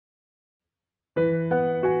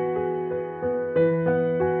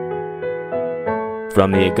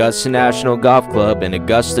From the Augusta National Golf Club in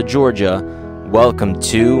Augusta, Georgia, welcome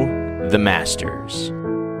to The Masters.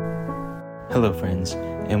 Hello, friends,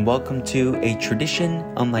 and welcome to a tradition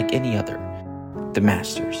unlike any other, The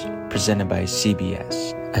Masters, presented by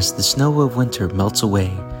CBS. As the snow of winter melts away,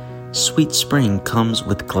 sweet spring comes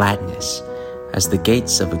with gladness, as the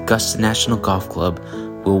gates of Augusta National Golf Club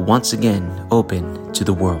will once again open to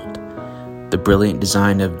the world. The brilliant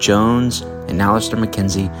design of Jones and Alister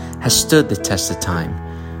MacKenzie has stood the test of time,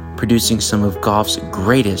 producing some of golf's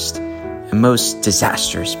greatest and most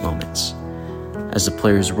disastrous moments. As the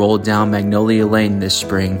players roll down Magnolia Lane this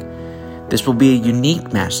spring, this will be a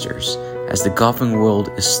unique Masters, as the golfing world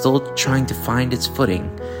is still trying to find its footing,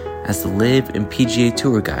 as the LIV and PGA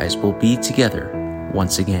Tour guys will be together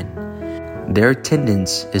once again. Their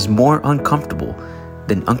attendance is more uncomfortable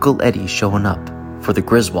than Uncle Eddie showing up for the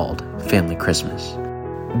Griswold family Christmas.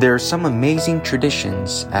 There are some amazing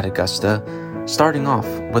traditions at Augusta, starting off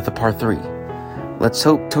with a par 3. Let's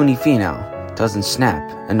hope Tony Finau doesn't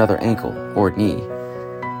snap another ankle or knee.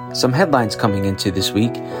 Some headlines coming into this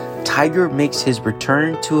week: Tiger makes his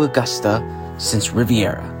return to Augusta since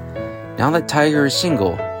Riviera. Now that Tiger is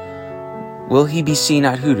single, will he be seen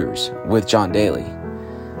at Hooters with John Daly?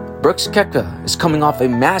 Brooks Koepka is coming off a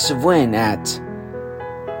massive win at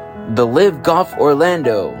the LIV Golf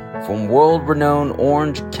Orlando from world-renowned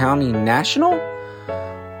Orange County National?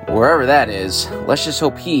 Wherever that is, let's just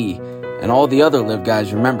hope he and all the other LIV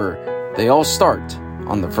guys remember they all start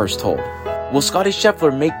on the first hole. Will Scottie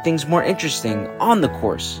Scheffler make things more interesting on the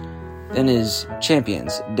course than his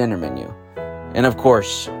Champions dinner menu? And of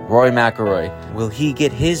course, Rory McIlroy, will he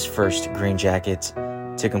get his first green jacket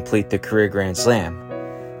to complete the career Grand Slam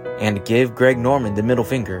and give Greg Norman the middle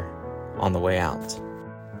finger on the way out?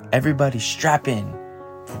 Everybody strap in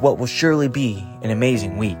for what will surely be an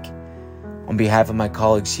amazing week. On behalf of my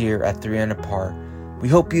colleagues here at 3 Under Par, we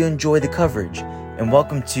hope you enjoy the coverage and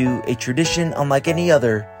welcome to a tradition unlike any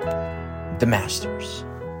other, The Masters.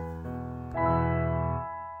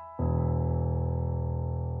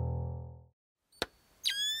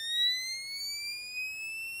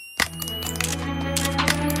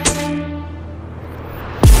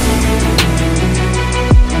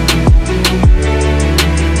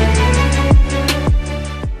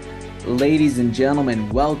 Ladies and gentlemen,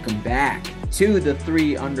 welcome back to the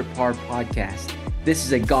 3 Under Par podcast. This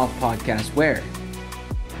is a golf podcast where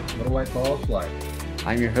What do white balls like?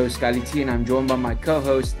 I'm your host, Scotty T, and I'm joined by my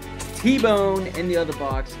co-host, T-Bone, in the other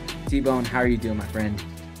box. T-Bone, how are you doing, my friend?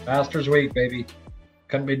 Masters week, baby.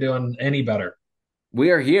 Couldn't be doing any better.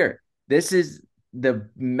 We are here. This is the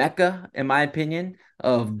mecca, in my opinion,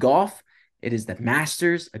 of golf. It is the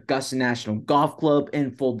Masters, Augusta National Golf Club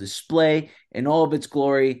in full display in all of its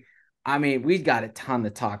glory. I mean, we've got a ton to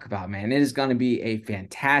talk about, man. It is going to be a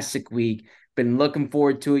fantastic week. Been looking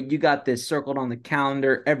forward to it. You got this circled on the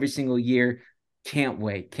calendar every single year. Can't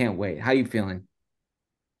wait. Can't wait. How you feeling?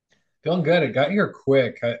 Feeling good. It got here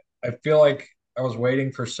quick. I feel like I was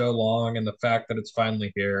waiting for so long, and the fact that it's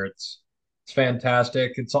finally here, it's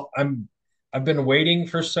fantastic. I've been waiting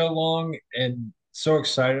for so long and so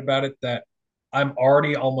excited about it that I'm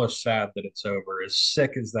already almost sad that it's over, as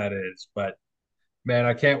sick as that is. But man,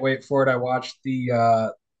 I can't wait for it. I watched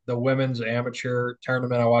the women's amateur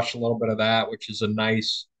tournament. I watched a little bit of that, which is a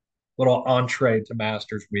nice little entree to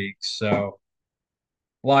Masters Week. So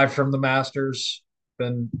live from the Masters,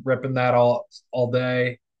 been ripping that all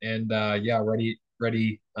day, and yeah, ready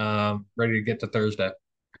to get to Thursday.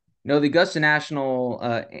 No, the Augusta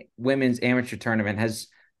National Women's Amateur Tournament has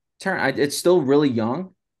turned. It's still really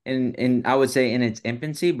young, and I would say in its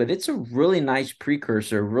infancy, but it's a really nice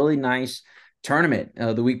precursor, really nice tournament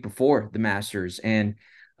the week before the Masters. And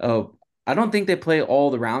I don't think they play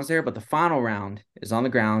all the rounds there, but the final round is on the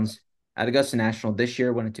grounds at Augusta National. This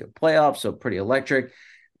year went into a playoff, so pretty electric.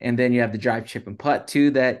 And then you have the drive, chip, and putt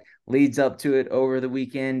too that leads up to it over the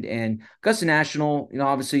weekend. And Augusta National,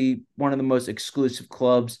 obviously one of the most exclusive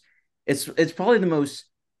clubs. It's probably the most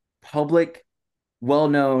public,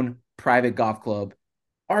 well-known private golf club,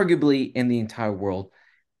 arguably in the entire world.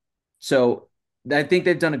 So I think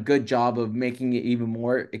they've done a good job of making it even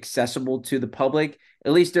more accessible to the public,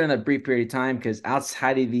 at least during that brief period of time, because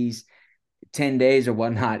outside of these 10 days or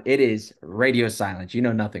whatnot, it is radio silence. You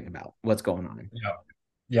know nothing about what's going on. Yeah,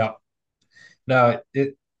 yeah. No,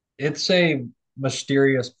 it's a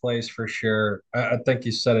mysterious place for sure. I think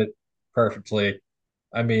you said it perfectly.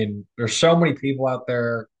 I mean, there's so many people out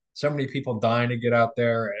there, so many people dying to get out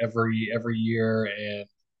there every year, and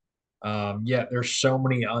yet there's so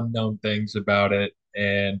many unknown things about it,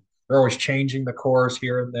 and they're always changing the course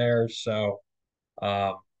here and there. So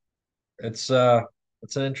um, it's an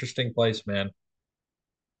interesting place, man.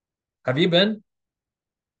 Have you been?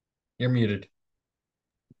 You're muted.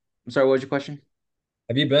 I'm sorry, what was your question?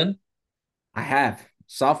 Have you been? I have.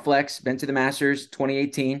 Soft flex, been to the Masters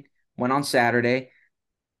 2018, went on Saturday.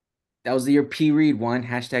 That was the year P. Reed won.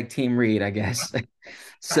 Hashtag Team Reed, I guess.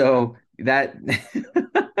 So that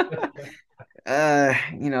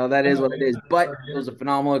that is Oh, what it yeah, is. But for it was you. a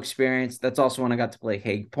phenomenal experience. That's also when I got to play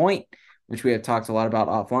Hague Point, which we have talked a lot about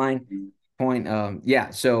offline. Point. Yeah.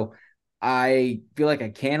 So I feel like I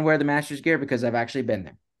can wear the Masters gear because I've actually been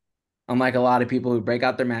there. Unlike a lot of people who break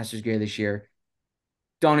out their Masters gear this year,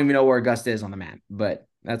 don't even know where Augusta is on the map. But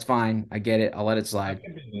that's fine. I get it. I'll let it slide. That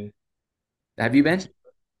could be me. Have you That's been?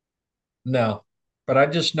 no, but I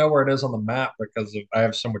just know where it is on the map because I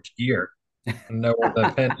have so much gear. I know where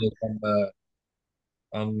the pin is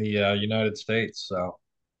on the United States. So,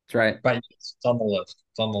 That's right. but yes, it's on the list.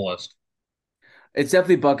 It's on the list. It's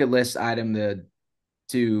definitely bucket list item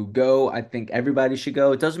to go. I think everybody should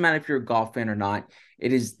go. It doesn't matter if you're a golf fan or not.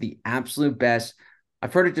 It is the absolute best.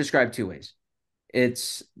 I've heard it described two ways.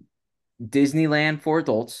 It's Disneyland for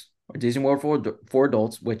adults or Disney World for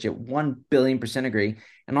adults, which at 1 billion% agree.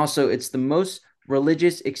 And also, it's the most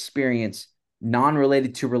religious experience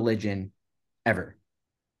non-related to religion ever,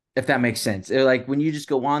 if that makes sense. Like when you just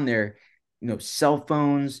go on there, cell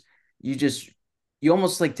phones, you just you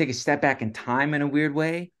almost like take a step back in time in a weird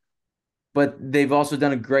way, but they've also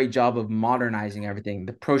done a great job of modernizing everything.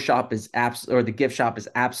 The pro shop is or the gift shop is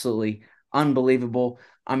absolutely unbelievable.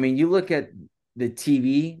 I mean, you look at the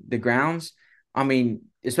TV, the grounds. I mean,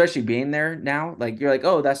 especially being there now, like you're like,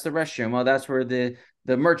 oh, that's the restroom. Oh, that's where the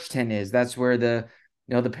merch tent is. That's where the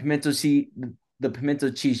pimento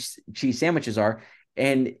cheese sandwiches are.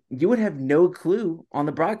 And you would have no clue on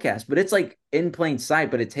the broadcast, but it's like in plain sight,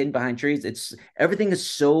 but it's hidden behind trees. It's everything is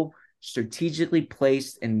so strategically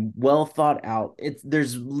placed and well thought out.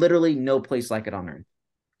 There's literally no place like it on earth.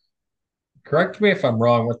 Correct me if I'm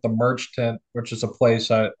wrong with the merch tent, which is a place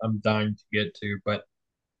I'm dying to get to, but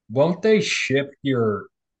won't they ship your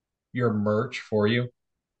merch for you?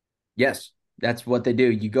 Yes, that's what they do.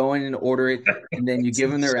 You go in and order it, and then you It's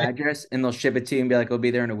give them their insane. address, and they'll ship it to you and be like, "It'll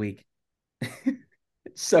be there in a week."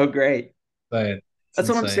 It's so great. It's That's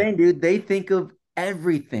what I'm insane. saying, dude. They think of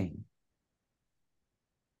everything.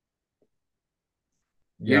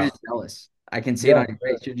 You're Yeah. just jealous. I can see it Yeah. on your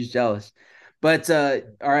face. You're just jealous. But all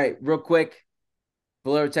right, real quick,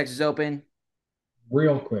 Valero Texas Open.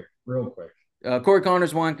 Real quick, real quick. Corey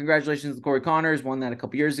Connors won. Congratulations to Corey Connors. Won that a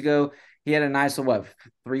couple years ago. He had a nice,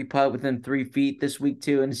 three putt within 3 feet this week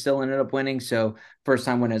too, and still ended up winning. So first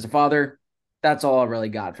time win as a father. That's all I really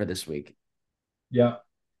got for this week. Yeah.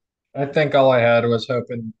 I think all I had was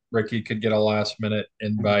hoping Ricky could get a last minute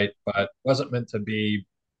invite, but wasn't meant to be.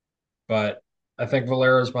 But I think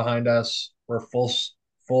Valero's behind us. We're full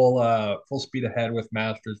speed ahead with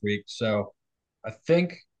Masters Week. So I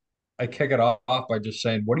think I kick it off by just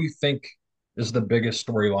saying, what do you think is the biggest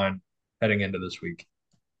storyline heading into this week?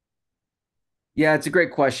 Yeah, it's a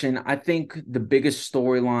great question. I think the biggest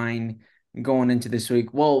storyline going into this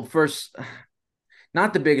week. Well, first,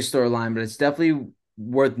 not the biggest storyline, but it's definitely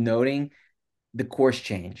worth noting the course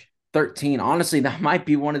change. 13. Honestly, that might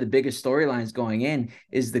be one of the biggest storylines going in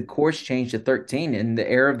is the course change to 13 in the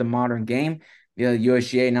era of the modern game. The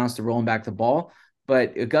USGA announced they're rolling back the ball,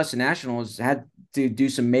 but Augusta National has had to do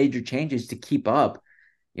some major changes to keep up.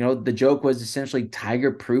 The joke was essentially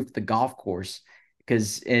Tiger proof the golf course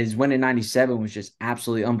because his win in 97 was just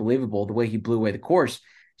absolutely unbelievable the way he blew away the course.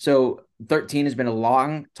 So 13 has been a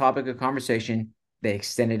long topic of conversation. They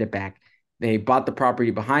extended it back. They bought the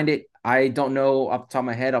property behind it. I don't know off the top of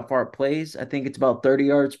my head how far it plays. I think it's about 30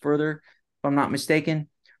 yards further, if I'm not mistaken.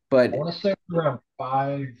 I But want to say around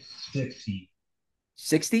 560,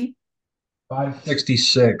 60?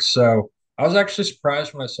 566. So I was actually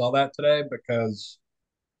surprised when I saw that today because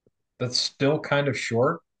that's still kind of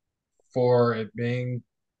short for it being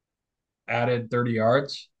added 30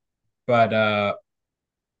 yards. But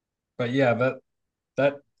but yeah,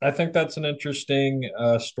 that I think that's an interesting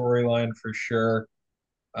storyline for sure.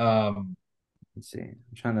 Um, Let's see. I'm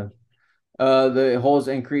trying to. The holes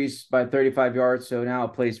increased by 35 yards, so now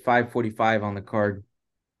it plays 545 on the card,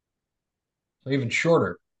 so even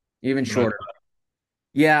shorter even than I shorter.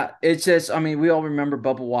 Yeah, it's just, I mean, we all remember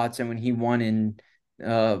Bubba Watson when he won in,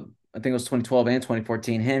 I think it was 2012 and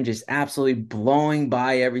 2014. Him just absolutely blowing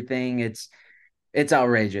by everything. It's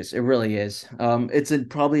outrageous. It really is. It's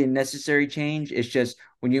probably a necessary change. It's just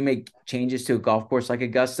when you make changes to a golf course like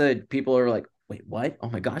Augusta, people are like, "Wait, what? Oh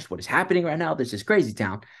my gosh, what is happening right now? This is crazy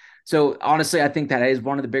town." So honestly, I think that is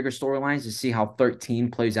one of the bigger storylines to see how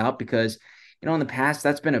 13 plays out because in the past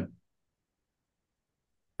that's been a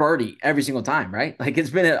birdie every single time, right? Like it's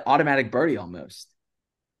been an automatic birdie almost.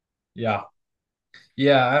 Yeah.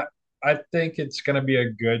 Yeah, I think it's going to be a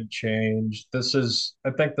good change. I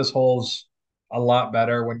think this hole's a lot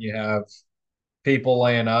better when you have people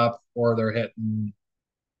laying up or they're hitting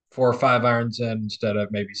 4 or 5 irons in instead of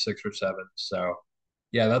maybe 6 or 7. So,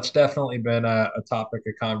 yeah, that's definitely been a topic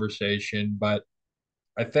of conversation. But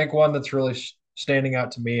I think one that's really standing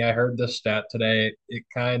out to me, I heard this stat today. It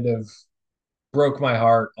kind of broke my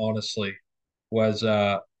heart, honestly, was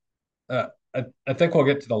I think we'll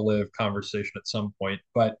get to the live conversation at some point,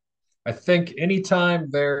 but I think anytime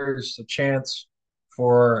there's a chance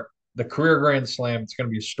for the career Grand Slam, it's going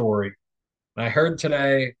to be a story. And I heard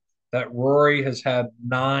today that Rory has had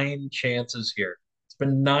 9 chances here. It's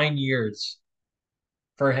been 9 years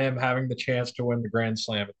for him having the chance to win the Grand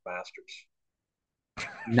Slam at the Masters.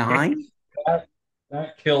 9?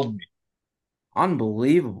 That killed me.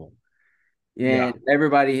 Unbelievable. Yeah. And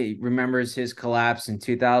everybody remembers his collapse in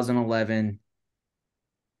 2011.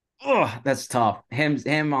 Oh, that's tough.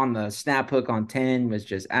 Him on the snap hook on 10 was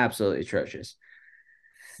just absolutely atrocious.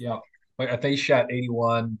 Yeah. Like I think he shot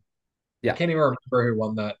 81. I Yeah. can't even remember who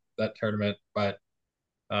won that tournament, but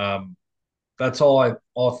um that's all I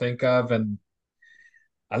think of. And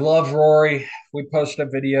I love Rory. We posted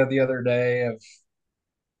a video the other day of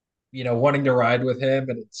wanting to ride with him,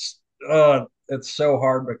 and it's so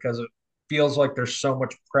hard because it feels like there's so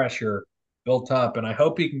much pressure built up, and I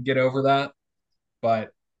hope he can get over that.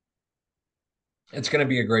 But it's going to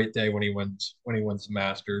be a great day when he wins the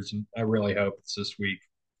Masters, and I really hope it's this week.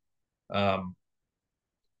 Um,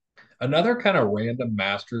 Another kind of random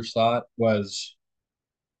Masters thought was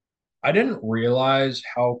I didn't realize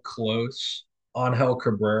how close Angel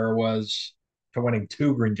Cabrera was to winning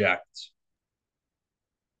 2 green jackets.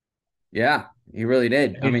 Yeah, he really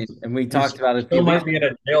did. I mean, and we He's talked about it a still few might weeks. be in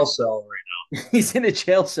a jail cell right He's in a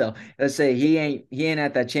jail cell. Let's say he ain't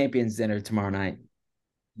at that champions dinner tomorrow night.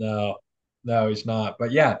 now. No, he's not.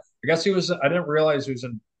 But yeah, I guess he was. I didn't realize he was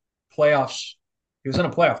in playoffs. He was in a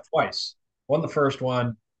playoff twice. Won the first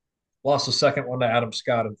one, lost the second one to Adam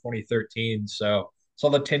Scott in 2013. So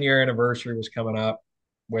the 10-year anniversary was coming up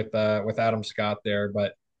with Adam Scott there.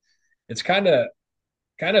 But it's kind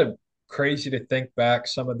of crazy to think back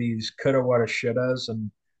some of these coulda, woulda, shouldas, and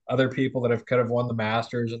other people that have could have won the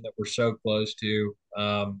Masters and that we're so close to.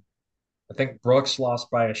 I think Brooks lost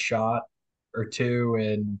by a shot or two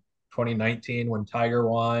in 2019 when Tiger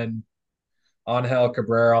won. Angel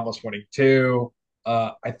Cabrera almost winning two.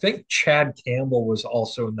 I think Chad Campbell was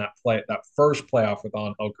also in that first playoff with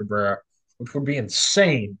Angel Cabrera, which would be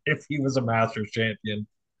insane if he was a Masters champion.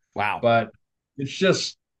 Wow. But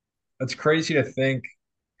it's crazy to think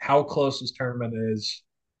how close this tournament is,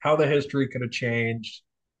 how the history could have changed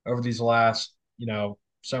over these last,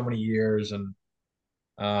 so many years. And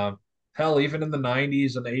hell, even in the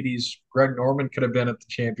 90s and 80s, Greg Norman could have been at the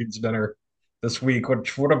Champions Dinner this week,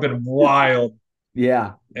 which would have been wild.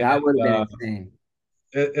 Yeah, And that would have been insane.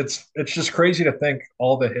 it's just crazy to think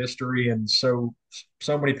all the history and so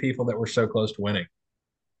many people that were so close to winning.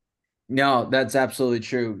 No, that's absolutely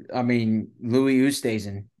true. I mean, Louis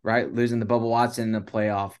Oosthuizen, right? Losing the Bubba Watson in the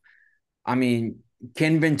playoff. I mean,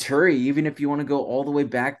 Ken Venturi, even if you want to go all the way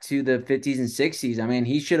back to the 50s and 60s, I mean,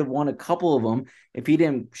 he should have won a couple of them if he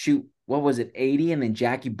didn't shoot, what was it, 80, and then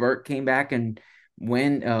Jackie Burke came back and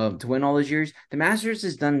win to win all those years. The Masters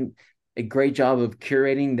has done a great job of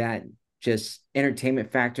curating that just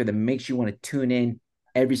entertainment factor that makes you want to tune in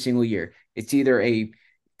every single year. It's either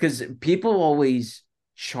because people always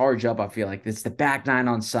charge up, I feel like it's the back nine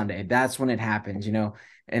on Sunday. That's when it happens.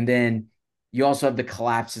 And then you also have the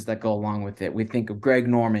collapses that go along with it. We think of Greg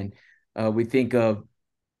Norman. We think of,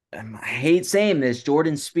 I hate saying this,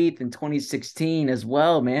 Jordan Spieth in 2016 as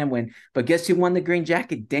well, man. But guess who won the green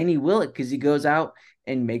jacket? Danny Willett, because he goes out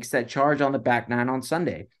and makes that charge on the back nine on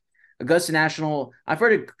Sunday. Augusta National, I've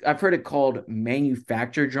heard it called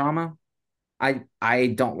manufactured drama. I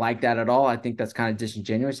don't like that at all. I think that's kind of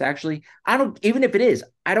disingenuous, actually. I don't, even if it is,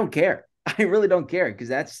 I don't care. I really don't care because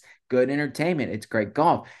that's good entertainment. It's great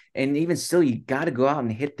golf. And even still, you got to go out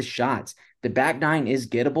and hit the shots. The back nine is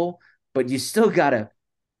gettable, but you still got to.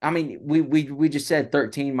 I mean, we just said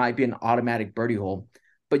 13 might be an automatic birdie hole,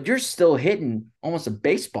 but you're still hitting almost a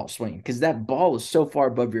baseball swing because that ball is so far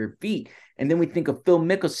above your feet. And then we think of Phil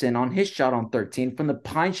Mickelson on his shot on 13 from the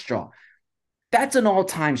Pine Straw. That's an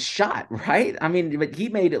all-time shot, right? I mean, but he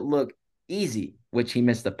made it look easy, which he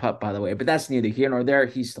missed the putt, by the way. But that's neither here nor there.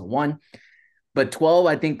 He still won. But 12,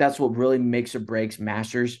 I think that's what really makes or breaks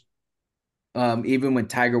Masters. Even when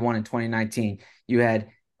Tiger won in 2019, you had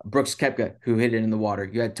Brooks Koepka who hit it in the water.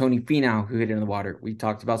 You had Tony Finau who hit it in the water. We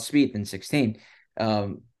talked about Spieth in 16.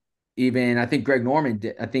 even I think Greg Norman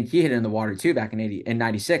did, I think he hit it in the water too back in 80 and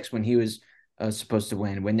 96 when he was supposed to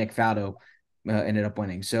win, when Nick Faldo ended up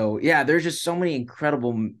winning. So yeah, there's just so many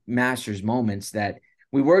incredible Masters moments that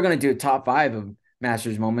we were going to do a top five of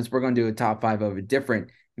Masters moments. We're going to do a top five of a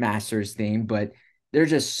different Masters theme, but there's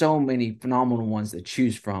just so many phenomenal ones to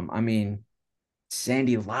choose from. I mean,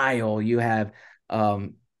 Sandy Lyle, you have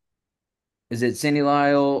is it Sandy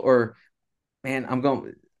Lyle or man, I'm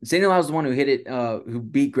going Sandy Lyle's the one who hit it who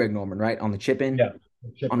beat Greg Norman, right? On the chip in Yeah.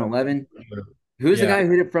 Chip on in. 11. Who's the Yeah. guy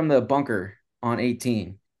who hit it from the bunker on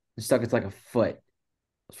 18? And stuck it's like a foot.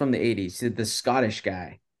 It's from the 80s. The Scottish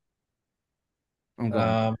guy. I'm going.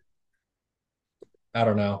 Um, I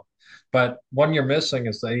don't know. But one you're missing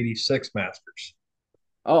is the 86 Masters.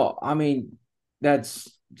 Oh, I mean, that's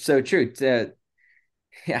so true.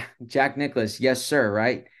 Yeah, Jack Nicklaus, yes, sir,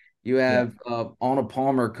 right? You Yeah. have Arnold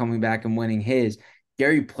Palmer coming back and winning his.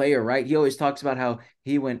 Gary Player, right? He always talks about how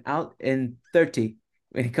he went out in 30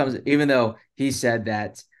 when he comes, even though he said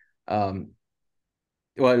that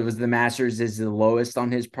well, it was the Masters is the lowest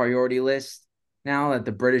on his priority list now, that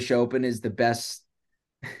the British Open is the best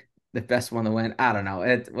one to win. I don't know.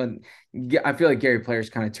 I feel like Gary Player's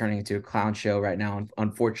kind of turning into a clown show right now,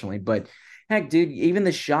 unfortunately. But heck, dude, even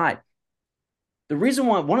the shot. The reason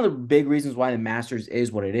why one of the big reasons why the Masters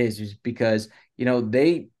is what it is because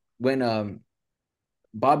they when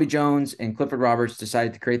Bobby Jones and Clifford Roberts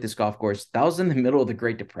decided to create this golf course, that was in the middle of the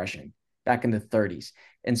Great Depression back in the 30s.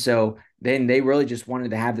 And so then they really just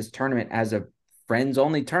wanted to have this tournament as a friends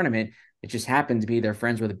only tournament. It just happened to be their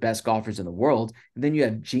friends were the best golfers in the world. And then you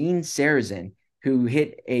have Gene Sarazen, who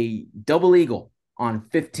hit a double eagle on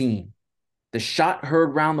 15. The shot heard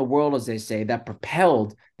around the world, as they say, that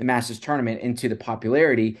propelled the Masters tournament into the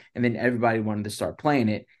popularity. And then everybody wanted to start playing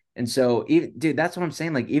it. And so, even, dude, that's what I'm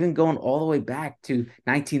saying. Like, even going all the way back to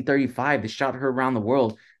 1935, the shot heard around the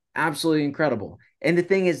world, absolutely incredible. And the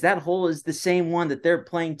thing is, that hole is the same one that they're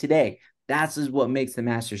playing today. That's is what makes the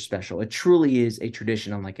Masters special. It truly is a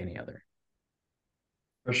tradition unlike any other.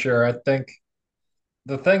 For sure. I think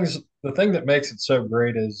the thing that makes it so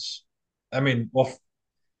great is, I mean, well,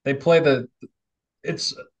 they play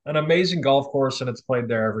it's an amazing golf course and it's played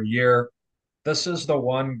there every year. This is the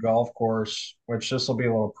one golf course, which this will be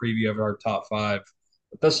a little preview of our top five.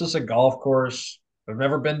 But this is a golf course I've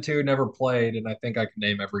never been to, never played, and I think I can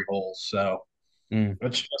name every hole. So Mm.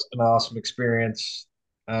 it's just an awesome experience.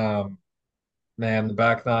 Um, Man, the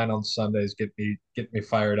back nine on Sundays get me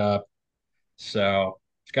fired up. So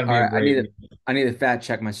it's gonna All be a right, great week. I need to fact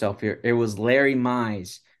check myself here. It was Larry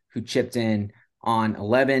Mize who chipped in on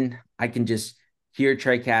 11. I can just hear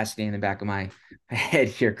Trey Cassidy in the back of my head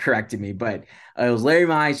here correcting me, but it was Larry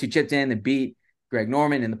Mize who chipped in and beat Greg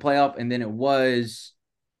Norman in the playoff, and then it was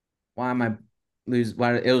why am I lose?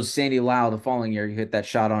 Why it was Sandy Lau the following year. He hit that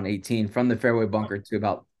shot on 18 from the fairway bunker to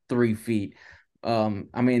about 3 feet.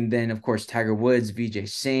 I mean, then of course Tiger Woods, VJ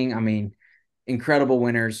Singh. I mean, incredible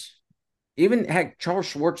winners. Even heck,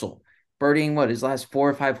 Charles Schwartzel birdieing what his last 4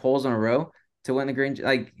 or 5 holes in a row to win the green.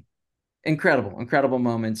 Like incredible, incredible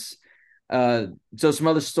moments. So some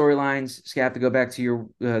other storylines. Just have to go back to your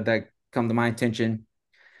that come to my attention.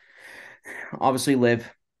 Obviously, live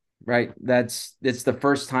right. It's the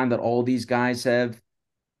first time that all these guys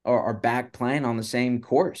are back playing on the same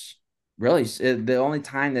course. Really, the only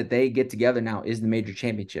time that they get together now is the major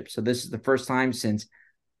championship. So this is the first time since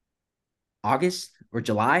August or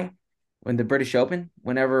July when the British Open,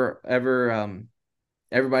 whenever ever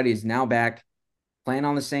everybody is now back playing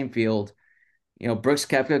on the same field. Brooks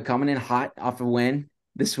Koepka coming in hot off a win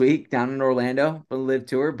this week down in Orlando for the Live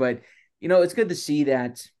Tour. But it's good to see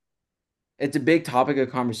that it's a big topic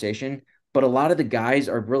of conversation. But a lot of the guys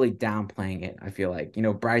are really downplaying it. I feel like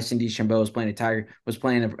Bryson DeChambeau was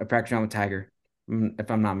playing a practice round with Tiger, if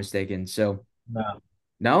I'm not mistaken. So No.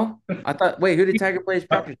 no, I thought. Wait, who did Tiger play his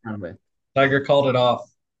practice round with? Tiger called it off.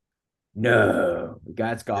 No, the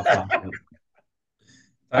guy's golf costume.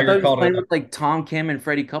 I thought Tiger he was called it playing off. with like Tom Kim and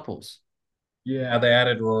Freddie Couples. Yeah, they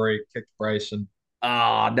added Rory, kicked Bryson.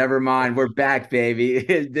 Oh, never mind. We're back, baby.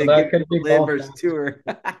 So They that give me could the be golf Livers gossip. tour.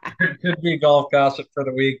 Could be golf gossip for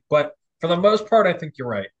the week. But for the most part, I think you're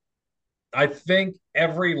right. I think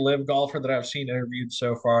every live golfer that I've seen interviewed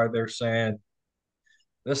so far, they're saying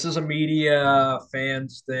this is a media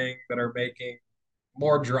fans thing that are making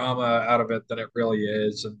more drama out of it than it really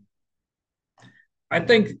is. And I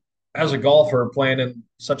think as a golfer playing in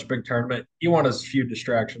such a big tournament, you want as few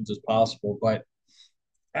distractions as possible. But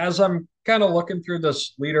as I'm kind of looking through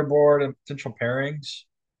this leaderboard and potential pairings,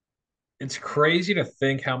 it's crazy to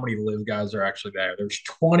think how many live guys are actually there. There's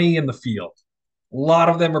 20 in the field. A lot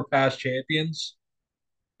of them are past champions.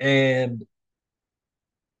 And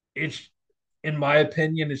it's in my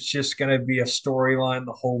opinion, it's just going to be a storyline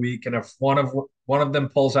the whole week. And if one of them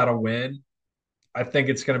pulls out a win, I think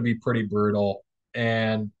it's going to be pretty brutal.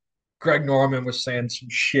 And Greg Norman was saying some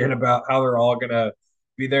shit about how they're all going to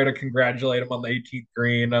be there to congratulate him on the 18th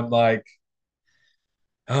green. I'm like,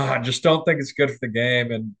 I just don't think it's good for the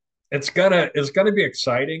game. And it's gonna be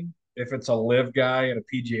exciting if it's a live guy and a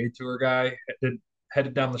PGA Tour guy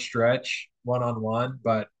headed down the stretch one on one.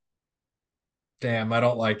 But damn, I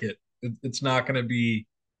don't like it. It's not going to be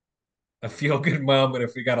a feel good moment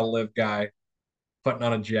if we got a live guy putting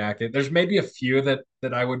on a jacket. There's maybe a few that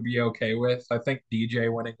I would be okay with. I think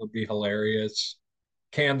DJ winning would be hilarious.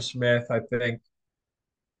 Cam Smith, I think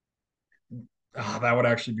that would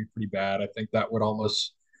actually be pretty bad. I think that would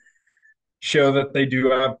almost show that they do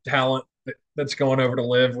have talent that's going over to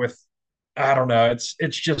live with. I don't know. It's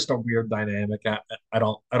just a weird dynamic. I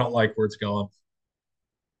don't like where it's going.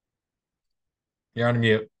 You're on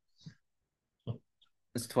mute.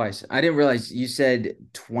 That's twice. I didn't realize you said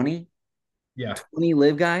 20, Yeah. 20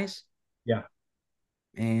 live guys. Yeah.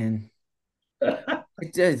 And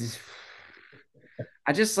it does.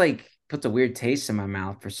 I just like puts a weird taste in my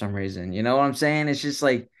mouth for some reason. You know what I'm saying? It's just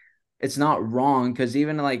like it's not wrong because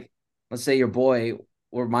even like let's say your boy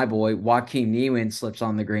or my boy Joaquin Niemann slips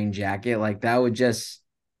on the green jacket, like that would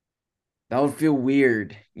feel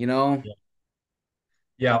weird, you know?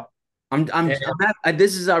 Yeah. I'm And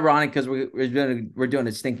this is ironic because we're doing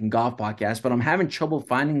a stinking golf podcast, but I'm having trouble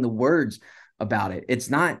finding the words about it. It's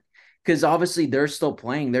not because obviously they're still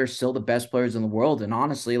playing, they're still the best players in the world, and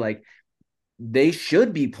honestly, like they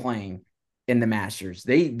should be playing in the Masters.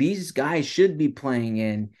 These guys should be playing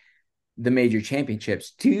in the major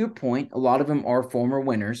championships. To your point, a lot of them are former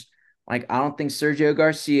winners. Like I don't think Sergio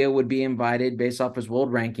Garcia would be invited based off his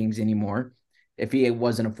world rankings anymore if he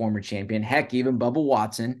wasn't a former champion. Heck, even Bubba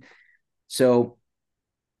Watson. So,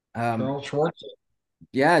 Charles Schwartz.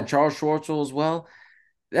 yeah, Charles Schwartzel as well.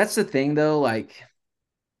 That's the thing, though. Like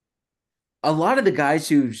a lot of the guys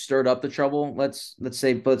who stirred up the trouble. Let's put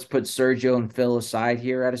Sergio and Phil aside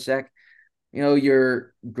here at a sec. You know,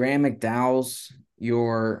 your Graham McDowell's,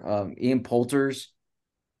 your Ian Poulters,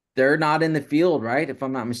 they're not in the field, right? If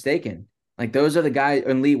I'm not mistaken. Like those are the guys,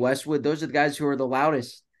 and Lee Westwood, those are the guys who are the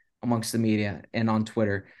loudest amongst the media and on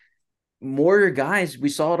Twitter. More guys, we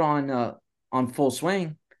saw it on Full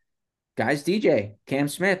Swing. Guys, DJ, Cam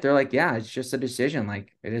Smith, they're like, yeah, it's just a decision.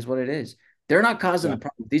 Like it is what it is. They're not causing Yeah. the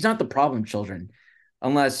problem. These aren't the problem children,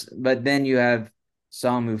 but then you have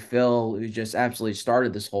some who just absolutely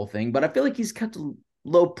started this whole thing. But I feel like he's kept a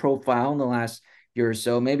low profile in the last year or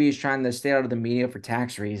so. Maybe he's trying to stay out of the media for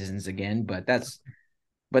tax reasons again. But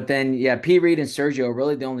then yeah, P. Reed and Sergio are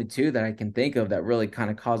really the only two that I can think of that really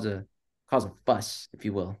kind of cause a fuss, if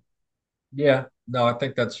you will. Yeah. No, I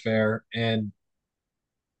think that's fair. And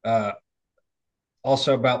uh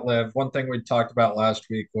also about Liv, one thing we talked about last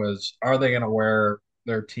week was are they going to wear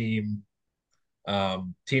their team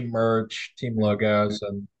merch, team logos,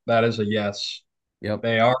 and that is a yes. Yep.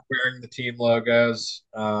 They are wearing the team logos.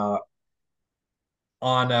 On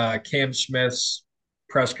Cam Smith's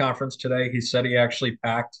press conference today, he said he actually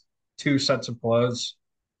packed two sets of clothes,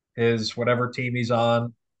 his whatever team he's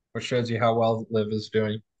on, which shows you how well Liv is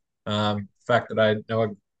doing. The fact that I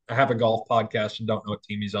have a golf podcast and don't know what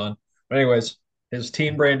team he's on. But anyways, his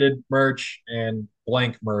team branded merch and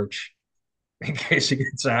blank merch in case he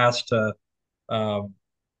gets asked to um,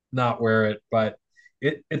 not wear it. But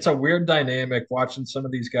it's a weird dynamic watching some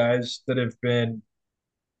of these guys that have been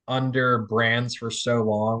under brands for so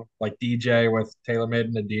long, like DJ with TaylorMade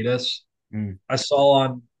and Adidas. Mm. I saw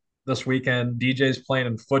on this weekend, DJ's playing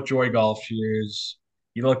in FootJoy golf shoes.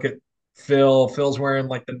 You look at Phil's wearing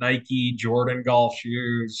like the Nike Jordan golf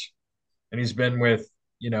shoes, and he's been with,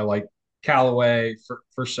 like Callaway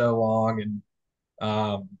for so long. And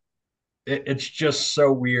um, it's just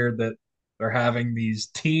so weird that they're having these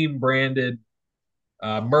team branded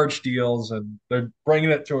merch deals and they're bringing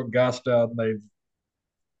it to Augusta. And they've,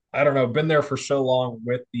 I don't know, been there for so long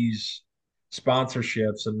with these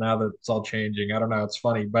sponsorships, and now that it's all changing, I don't know. It's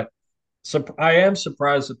funny, but I am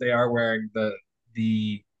surprised that they are wearing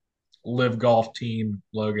the Live Golf Team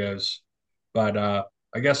logos. But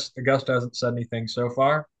I guess Augusta hasn't said anything so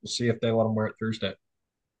far. We'll see if they let them wear it Thursday.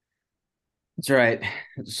 That's right.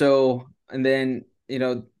 So, and then,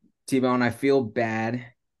 T-Bone, I feel bad.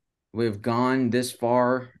 We've gone this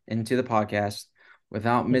far into the podcast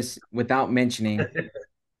without mentioning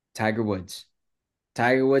Tiger Woods.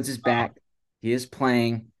 Tiger Woods is Uh, back. He is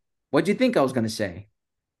playing. What do you think I was going to say?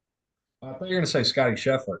 I thought you were going to say Scotty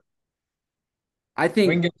Scheffler. I We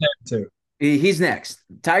can think get there too. he's next.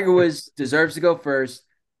 Tiger Woods deserves to go first.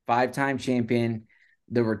 Five-time champion.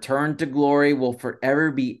 the return to glory will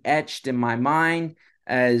forever be etched in my mind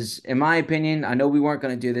as, in my opinion, I know we weren't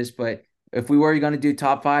going to do this, but if we were going to do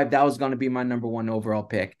top five, that was going to be my number one overall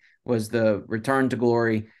pick, was the return to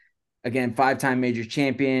glory. Again, five-time major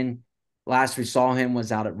champion. Last we saw him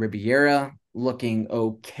was out at Riviera, looking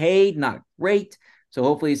okay, not great. So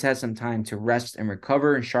hopefully he's had some time to rest and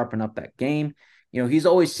recover and sharpen up that game. He's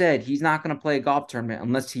always said he's not going to play a golf tournament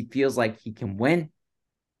unless he feels like he can win.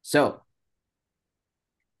 So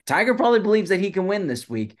Tiger probably believes that he can win this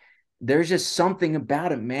week. There's just something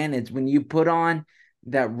about it, man. It's when you put on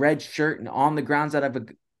that red shirt and on the grounds at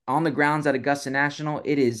Augusta National,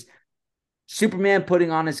 it is Superman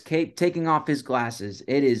putting on his cape, taking off his glasses.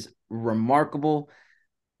 It is remarkable.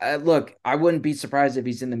 Look, I wouldn't be surprised if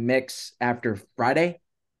he's in the mix after Friday.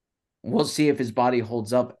 We'll see if his body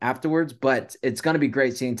holds up afterwards, but it's going to be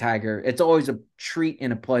great seeing Tiger. It's always a treat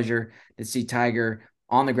and a pleasure to see Tiger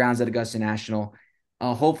on the grounds at Augusta National.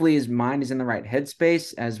 Hopefully his mind is in the right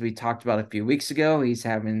headspace. As we talked about a few weeks ago, he's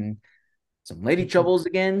having some lady troubles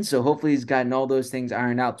again. So hopefully he's gotten all those things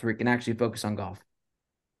ironed out so he can actually focus on golf.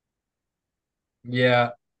 Yeah,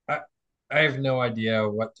 I have no idea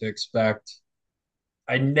what to expect.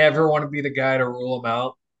 I never want to be the guy to rule him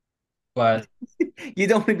out, but You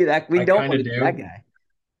don't want to be that. We I don't kind want of to be that do. guy.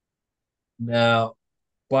 No,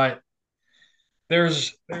 but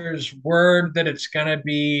there's word that it's gonna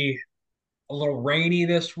be a little rainy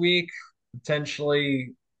this week,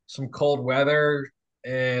 potentially some cold weather,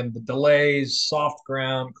 and the delays, soft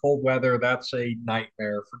ground, cold weather, that's a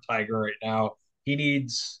nightmare for Tiger right now. He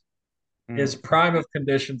needs Mm. as prime of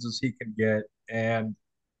conditions as he can get, and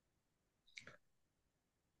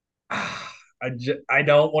I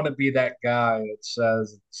don't want to be that guy that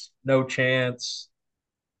says it's no chance,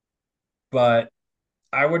 but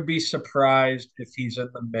I would be surprised if he's in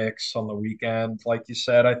the mix on the weekend. Like you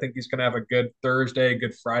said, I think he's going to have a good Thursday,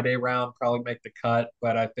 good Friday round, probably make the cut,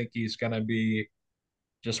 but I think he's going to be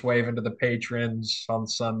just waving to the patrons on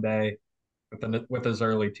Sunday with his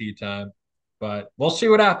early tee time. But we'll see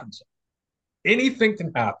what happens. Anything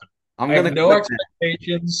can happen. I'm I have gonna no clip that.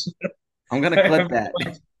 expectations. I'm gonna I clip have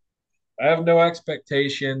that. I have no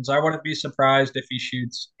expectations. I wouldn't be surprised if he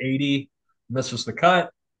shoots 80, misses the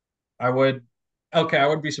cut. I would, okay, I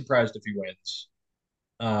would be surprised if he wins.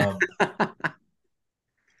 Um,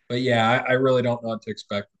 but yeah, I really don't know what to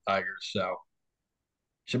expect with Tigers, so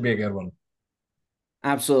should be a good one.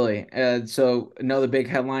 Absolutely. So another big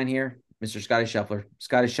headline here, Mr. Scotty Scheffler.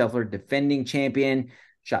 Scotty Scheffler, defending champion,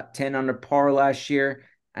 shot 10 under par last year.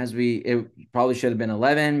 It probably should have been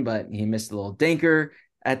 11, but he missed a little dinker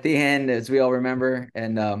at the end, as we all remember.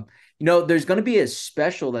 And there's going to be a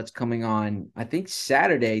special that's coming on, I think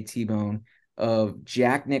Saturday, T-Bone, of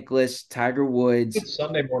Jack Nicklaus, Tiger Woods. It's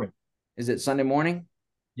Sunday morning. Is it Sunday morning?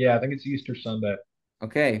 Yeah, I think it's Easter Sunday.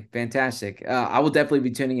 Okay, fantastic. I will definitely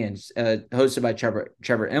be tuning in. Hosted by Trevor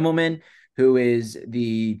Immelman, who is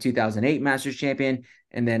the 2008 Masters champion,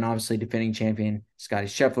 and then obviously defending champion Scotty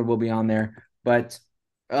Scheffler will be on there. But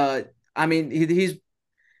I mean, he's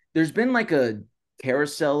there's been like a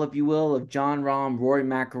carousel, if you will, of Jon Rahm, Rory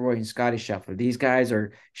McIlroy, and Scotty Scheffler. These guys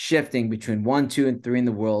are shifting between 1, 2, and 3 in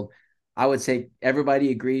the world. I would say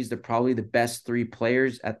everybody agrees they're probably the best three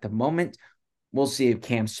players at the moment. We'll see if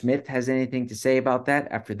Cam Smith has anything to say about that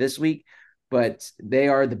after this week. But they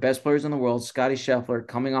are the best players in the world. Scotty Scheffler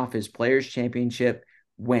coming off his Players Championship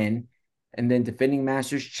win and then defending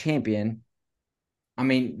Masters champion. I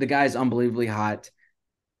mean, the guy's unbelievably hot.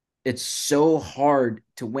 It's so hard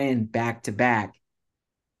to win back-to-back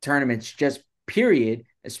tournaments, just period,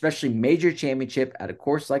 especially major championship at a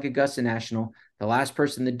course like Augusta National. The last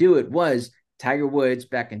person to do it was Tiger Woods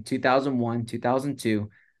back in 2001, 2002.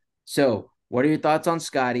 So what are your thoughts on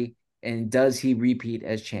Scotty, and does he repeat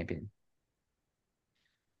as champion?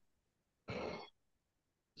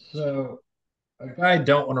 So a guy I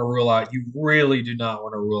don't want to rule out. You really do not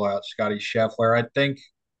want to rule out Scotty Scheffler. I think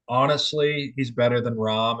honestly, he's better than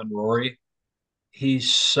Rahm and Rory. He's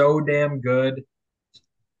so damn good.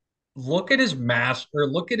 Look at his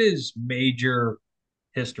major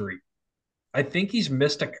history. I think he's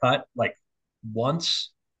missed a cut like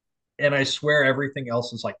once, and I swear everything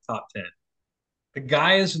else is like top 10. The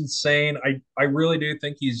guy is insane. I really do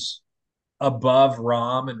think he's above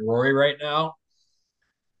Rahm and Rory right now.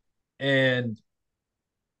 And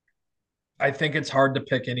I think it's hard to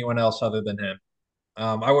pick anyone else other than him.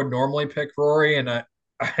 I would normally pick Rory, and I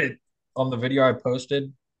on the video I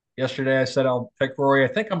posted yesterday, I said I'll pick Rory. I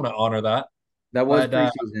think I'm going to honor that. That was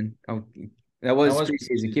But preseason. Oh, that that was was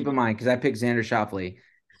preseason. Keep preseason. in mind, because I picked Xander Schauffele,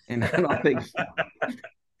 and I don't think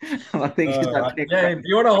he's my pick Yeah, right if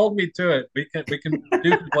you want to hold me to it, we can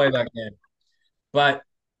play that game. But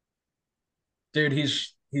dude,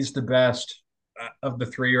 he's the best of the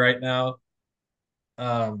three right now.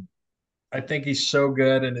 Um, I think he's so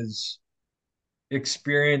good, and his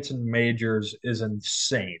experience in majors is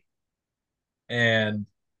insane. And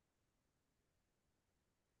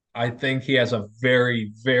I think he has a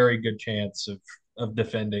very, very good chance of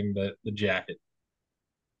defending the jacket.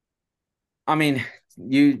 I mean,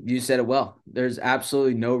 you said it well. There's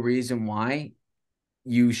absolutely no reason why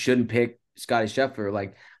you shouldn't pick Scotty Scheffler.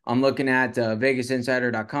 Like I'm looking at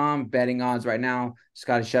VegasInsider.com betting odds right now.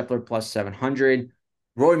 Scotty Scheffler plus 700.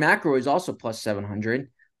 Rory McIlroy is also plus 700.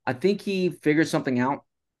 I think he figured something out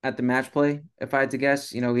at the match play. If I had to guess,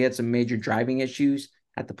 he had some major driving issues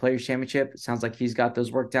at the Players Championship. It sounds like he's got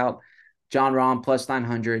those worked out. John Rahm plus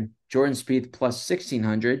 900. Jordan Spieth plus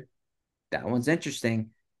 1600. That one's interesting.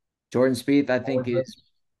 Jordan Spieth, I think, Always is is.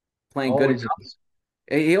 playing good. Always is.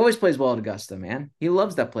 He always plays well at Augusta, man. He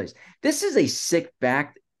loves that place. This is a sick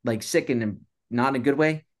back, like sick in not in a good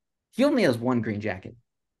way. He only has one green jacket.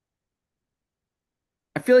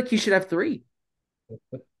 I feel like he should have three.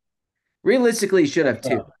 Realistically, he should have That's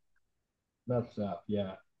two. up. That's up.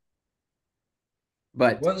 Yeah.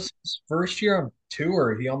 But Was his first year on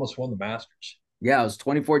tour, he almost won the Masters. yeah, it was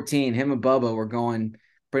 2014. Him and Bubba were going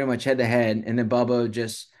pretty much head to head. And then Bubba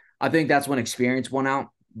just, I think that's when experience won out.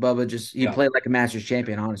 Bubba just, he Yeah. played like a Masters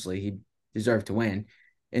champion, honestly. He deserved to win.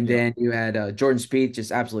 And Yeah. then you had Jordan Spieth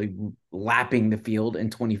just absolutely lapping the field in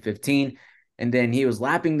 2015. And then he was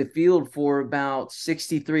lapping the field for about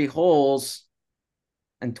 63 holes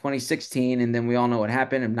in 2016. And then we all know what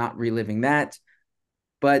happened. I'm not reliving that.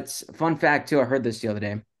 But fun fact, too, I heard this the other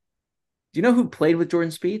day. Do you know who played with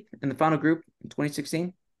Jordan Spieth in the final group in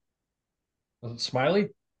 2016? Was it Smiley?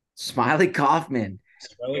 Smiley Kaufman.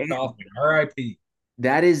 Smiley And Kaufman. R.I.P.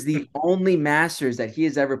 that is the only Masters that he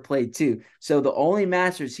has ever played too. So the only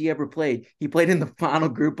Masters he ever played, he played in the final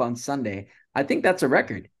group on Sunday. I think that's a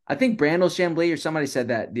record. I think Brandel Chambly or somebody said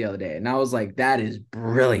that the other day, and I was like, that is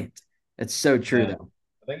brilliant. It's so true Yeah. though.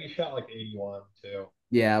 I think he shot like 81 too.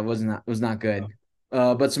 Yeah, it was not good.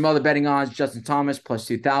 But some other betting odds: Justin Thomas plus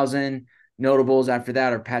 2,000. Notables after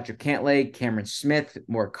that are Patrick Cantlay, Cameron Smith,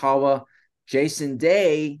 Morikawa, Jason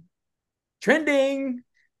Day, trending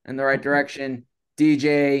in the right direction.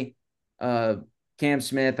 DJ, uh, Cam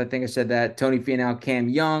Smith, I think I said that. Tony Finau, Cam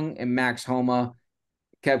Young, and Max Homa,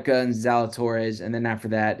 Kepka, and Zalatoris. And then after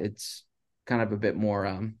that, it's kind of a bit more.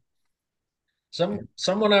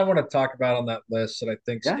 Someone I want to talk about on that list that I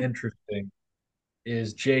think's Yeah. interesting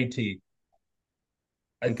is JT.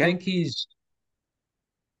 I Okay. think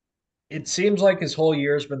it seems like his whole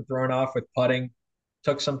year's been thrown off with putting,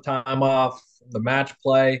 took some time off the match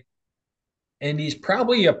play, and he's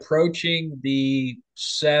probably approaching the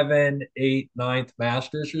seven, eight, ninth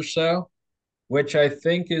Masters or so, which I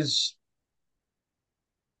think is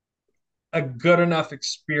a good enough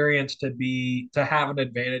experience to have an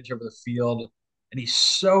advantage over the field. And he's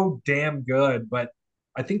so damn good, but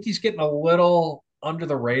I think he's getting a little under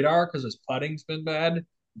the radar because his putting's been bad.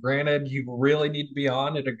 Granted, you really need to be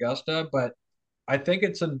on at Augusta, but I think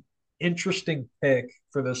it's an interesting pick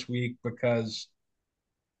for this week because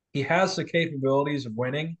he has the capabilities of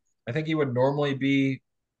winning. I think he would normally be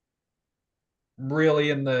really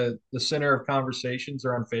in the center of conversations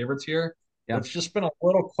around favorites here, but Yeah. it's just been a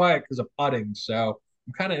little quiet because of putting. So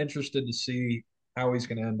I'm kind of interested to see how he's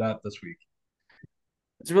going to end up this week.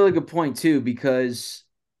 It's a really good point, too, because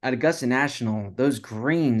at Augusta National, those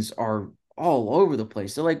greens are all over the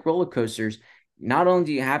place. They're like roller coasters. Not only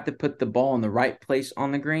do you have to put the ball in the right place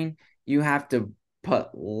on the green, you have to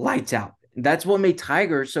put lights out. That's what made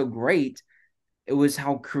Tiger so great. It was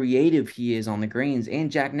how creative he is on the greens,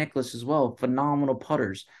 and Jack Nicklaus as well, phenomenal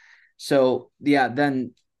putters. So yeah,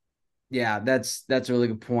 then yeah, that's a really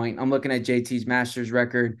good point. I'm looking at JT's Masters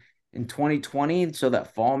record in 2020, so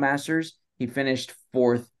that fall Masters, he finished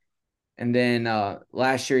fourth, and then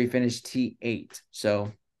last year he finished T8.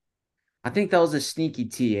 So I think that was a sneaky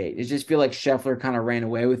T8. It just feel like Scheffler kind of ran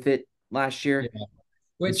away with it last Yeah. year, and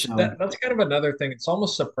Which so that's kind of another thing. It's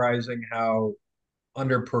almost surprising how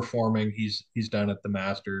underperforming he's done at the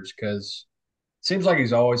Masters because it seems like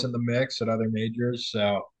he's always in the mix at other majors.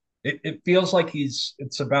 So it feels like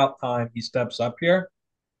it's about time he steps up here.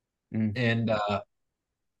 mm. And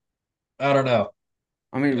I don't know.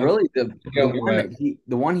 I mean, I'm really the going one with that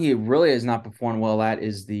he really has not performed well at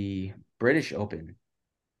is the British Open.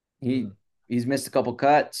 He hmm, he's missed a couple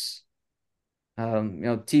cuts.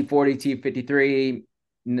 T40, T53,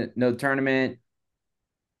 no tournament,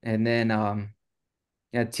 and then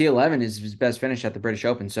yeah, T11 is his best finish at the British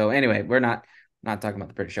Open. So anyway, we're not talking about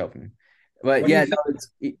the British Open. But What do you yeah, think?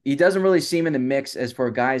 no, he doesn't really seem in the mix as for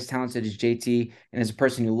a guy as talented as JT and as a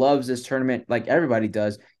person who loves this tournament like everybody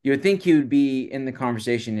does. You would think he would be in the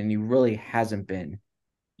conversation, and he really hasn't been.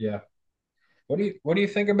 Yeah. What do you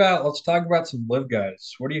think about? Let's talk about some live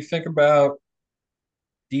guys. What do you think about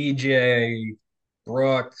DJ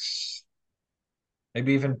Brooks,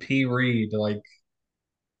 maybe even P Reed? Like,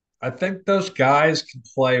 I think those guys can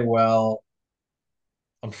play well.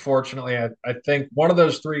 Unfortunately, I think one of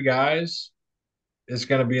those three guys is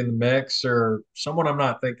going to be in the mix, or someone I'm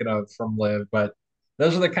not thinking of from live, but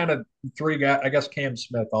those are the kind of three guys. I guess Cam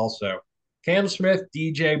Smith also. Cam Smith,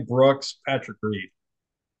 DJ Brooks, Patrick Reed.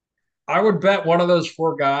 I would bet one of those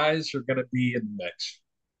four guys are going to be in the mix.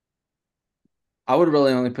 I would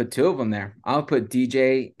really only put two of them there. I would put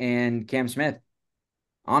DJ and Cam Smith,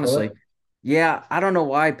 Really? honestly. Yeah, I don't know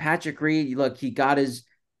why. Patrick Reed, look, he got his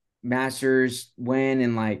Masters win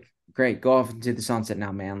and like, great, go off into the sunset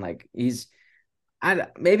now, man. Like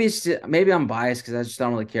maybe I'm biased because I just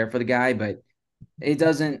don't really care for the guy, but it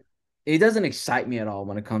doesn't it doesn't excite me at all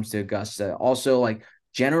when it comes to Augusta. Also, like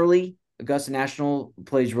generally, Augusta National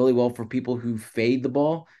plays really well for people who fade the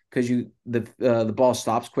ball because the ball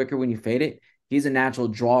stops quicker when you fade it. He's a natural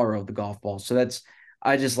drawer of the golf ball, so that's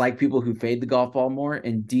I just like people who fade the golf ball more.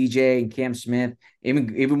 And DJ and Cam Smith, even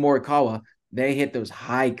Morikawa, they hit those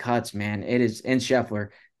high cuts, man. It is and Scheffler,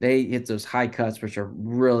 they hit those high cuts, which are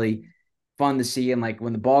really fun to see. And like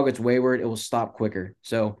when the ball gets wayward, it will stop quicker.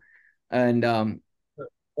 So, and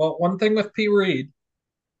Well, one thing with P. Reed,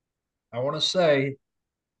 I want to say,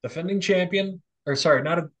 defending champion, or sorry,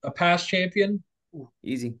 not a past champion.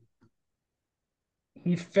 easy.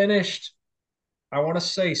 He finished, I want to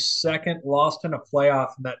say, second, lost in a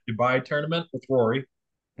playoff in that Dubai tournament with Rory.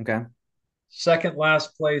 Okay. Second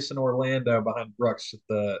last place in Orlando behind Brooks at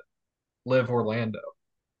the Live Orlando.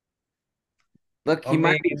 Look, I he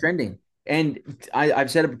might mean, be trending. And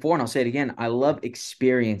I've said it before and I'll say it again. I love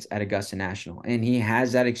experience at Augusta National, and he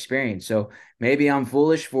has that experience. So maybe I'm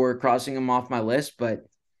foolish for crossing him off my list, but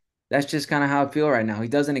that's just kind of how I feel right now. He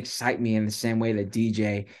doesn't excite me in the same way that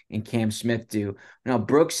DJ and Cam Smith do. Now,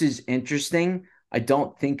 Brooks is interesting. I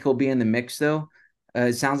don't think he'll be in the mix, though.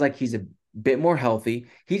 It sounds like he's a bit more healthy.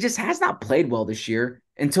 He just has not played well this year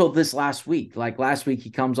until this last week. Like last week, he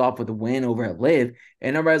comes off with a win over at Live,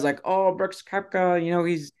 and everybody's like, "Oh, Brooks Koepka,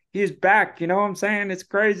 he's back." You know what I'm saying? It's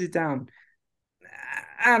crazy town.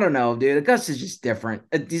 I don't know, dude. Augusta's just different.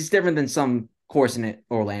 He's different than some course in it,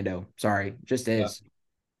 Orlando. Sorry, just yeah. is.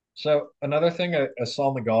 So another thing I saw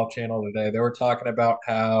on the Golf Channel today, they were talking about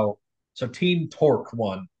how so Team Torque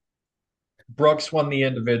won. Brooks won the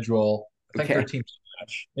individual. I think their Okay. team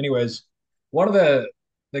match. Anyways, one of the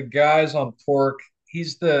guys on Torque,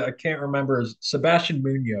 he's the I can't remember his Sebastian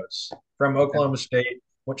Munoz from Oklahoma State,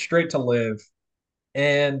 went straight to live.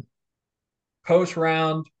 And post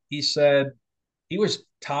round, he said he was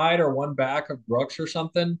tied or one back of Brooks or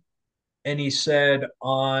something. And he said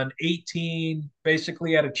on 18,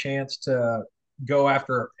 basically had a chance to go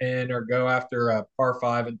after a pin or go after a par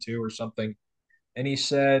five and two or something. And he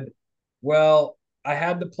said, well, I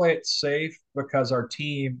had to play it safe because our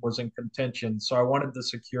team was in contention. So I wanted to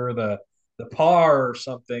secure the par or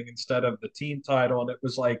something instead of the team title. And it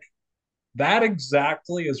was like, that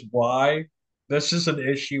exactly is why this is an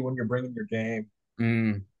issue when you're bringing your game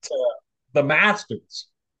Mm, to the Masters.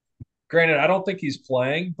 Granted, I don't think he's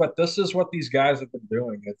playing, but this is what these guys have been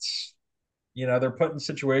doing. It's they're put in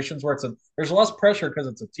situations where there's less pressure because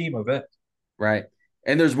it's a team event. right.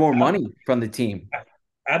 And there's more Add, money from the team.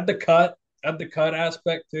 add the cut, add the cut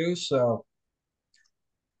aspect too. So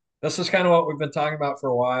this is kind of what we've been talking about for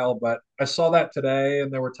a while. But I saw that today,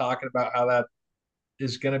 and they were talking about how that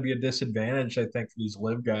is going to be a disadvantage, I think, for these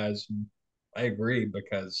live guys. And I agree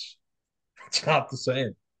because it's not the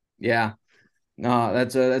same. Yeah. No,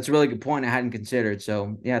 that's a really good point I hadn't considered.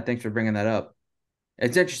 So yeah, thanks for bringing that up.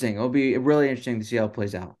 It's interesting. It'll be really interesting to see how it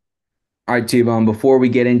plays out. All right, T-Bone, before we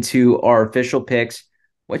get into our official picks,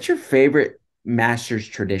 what's your favorite Masters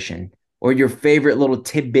tradition or your favorite little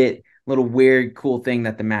tidbit, little weird, cool thing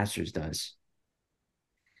that the Masters does?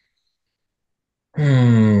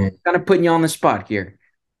 Hmm. Kind of putting you on the spot here.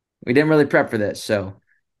 We didn't really prep for this, so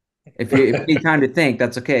if you need time to think,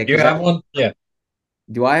 that's okay. You Because have one? Yeah.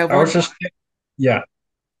 do I have I was one? just, yeah.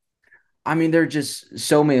 I mean, there are just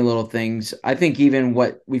so many little things. I think even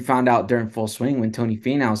what we found out during Full Swing when Tony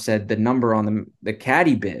Finau said the number on the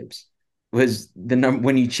caddy bibs was the number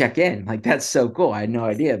when you check in. Like that's so cool. I had no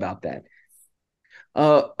idea about that.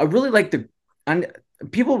 I really like and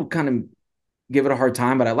people kind of give it a hard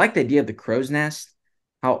time, but I like the idea of the crow's nest.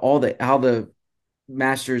 How the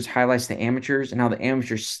Masters highlights the amateurs and how the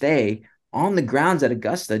amateurs stay on the grounds at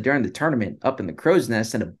Augusta during the tournament up in the crow's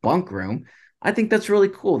nest in a bunk room. I think that's really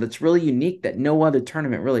cool. That's really unique that no other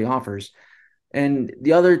tournament really offers. And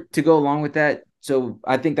the other to go along with that, so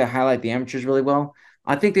I think they highlight the amateurs really well.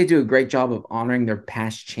 I think they do a great job of honoring their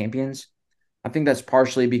past champions. I think that's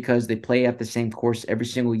partially because they play at the same course every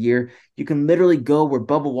single year. You can literally go where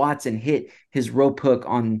Bubba Watson hit his rope hook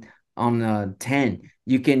on 10.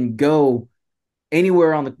 You can go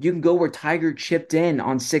anywhere on the you can go where Tiger chipped in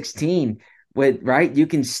on 16 with right. You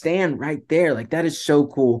can stand right there. Like that is so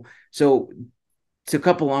cool. So to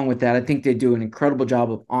couple along with that, I think they do an incredible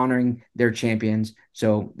job of honoring their champions.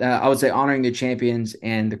 So I would say honoring the champions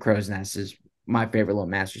and the crow's nest is my favorite little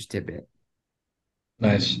Masters tidbit.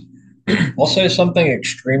 Nice. I'll say something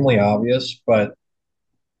extremely obvious, but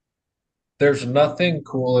there's nothing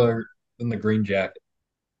cooler than the green jacket.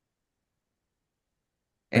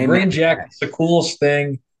 The Amen. green jacket's the coolest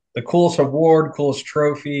thing, the coolest award, coolest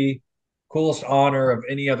trophy, coolest honor of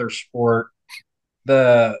any other sport.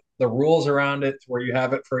 The rules around it where you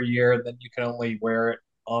have it for a year and then you can only wear it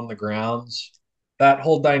on the grounds. That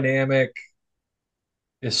whole dynamic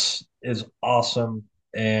is awesome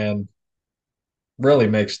and really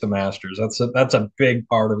makes the Masters. That's a big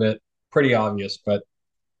part of it. Pretty obvious, but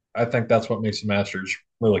I think that's what makes the Masters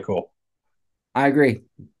really cool. I agree.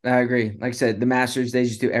 I agree. Like I said, the Masters, they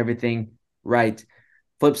just do everything right.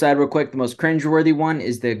 Flip side, real quick, the most cringeworthy one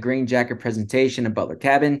is the green jacket presentation of Butler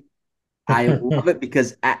Cabin. I love it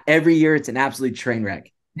because every year it's an absolute train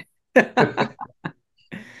wreck.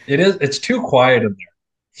 It's too quiet in there.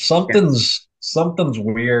 Something's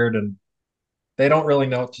weird and they don't really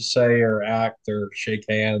know what to say or act or shake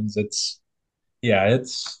hands. It's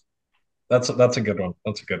that's a good one.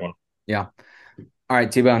 That's a good one. Yeah. All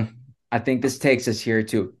right, T-Bone. I think this takes us here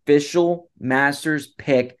to official Masters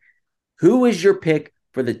pick. Who is your pick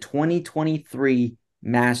for the 2023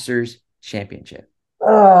 Masters Championship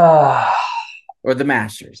Ah, or the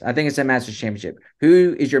Masters? I think it's a Masters Championship.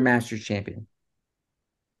 Who is your Masters champion?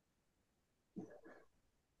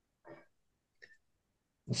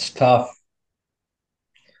 it's tough.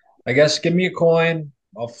 I guess give me a coin.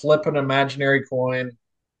 I'll flip an imaginary coin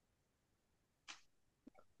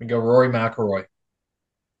and go Rory McIlroy.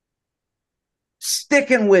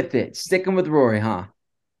 Sticking with it. Sticking with Rory, huh?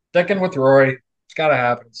 Sticking with Rory. It's got to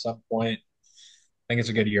happen at some point. I think it's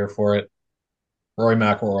a good year for it. Rory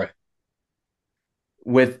McIlroy.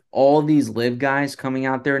 With all these live guys coming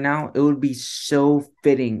out there now, it would be so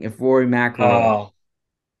fitting if Rory McIlroy Oh,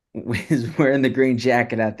 was wearing the green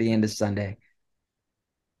jacket at the end of Sunday.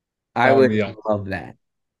 I that would would be love that.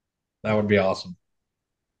 that would be awesome.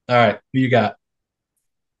 All right, who you got?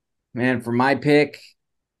 Man, for my pick,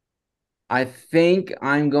 I think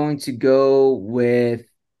I'm going to go with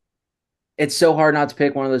it's so hard not to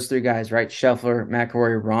pick one of those three guys, right? Scheffler,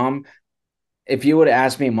 McIlroy, Rahm. If you would have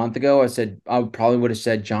asked me a month ago, I probably would have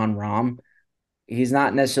said John Rahm. He's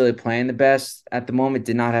not necessarily playing the best at the moment.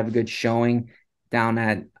 Did not have a good showing down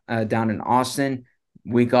in Austin.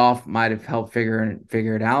 Week off might have helped figure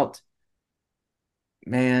it out.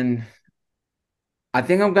 Man, I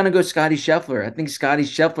think I'm gonna go Scotty Scheffler. I think Scotty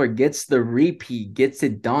Scheffler gets the repeat, gets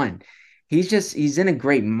it done. He's in a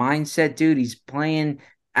great mindset, dude. He's playing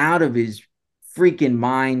out of his freaking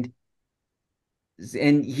mind.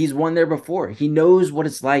 And he's won there before. He knows what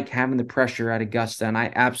it's like having the pressure at Augusta, and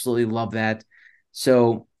I absolutely love that.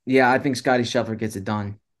 So yeah, I think Scotty Scheffler gets it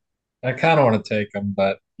done. I kind of want to take him,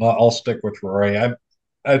 but I'll stick with Rory.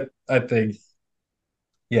 I think,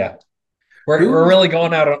 yeah, we're Who's really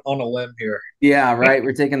going out on a limb here. Yeah, right.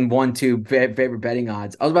 We're taking 1, 2 favorite betting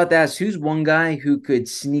odds. I was about to ask who's one guy who could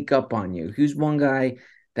sneak up on you? Who's one guy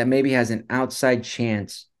that maybe has an outside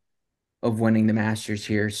chance of winning the Masters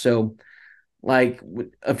here? So, like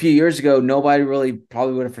a few years ago, nobody really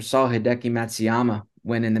probably would have foresaw Hideki Matsuyama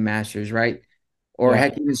winning the Masters, right? Or Yeah,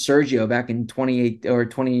 heck, even Sergio back in 28 or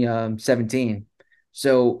 2017.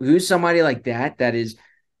 So, who's somebody like that is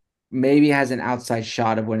maybe has an outside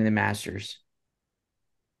shot of winning the Masters?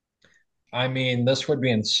 I mean, this would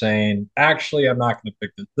be insane. Actually, I'm not going to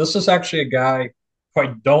pick this. This is actually a guy who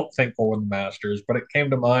I don't think will win the Masters, but it came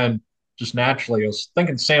to mind just naturally. I was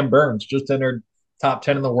thinking Sam Burns just entered top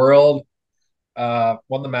 10 in the world,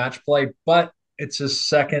 won the match play, but it's his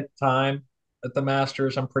second time at the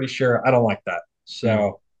Masters. I'm pretty sure. I don't like that. Hmm.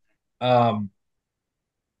 So, um,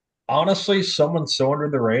 honestly, someone so under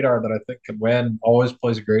the radar that I think could win always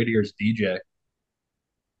plays a great year is DJ.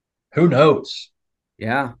 Who knows?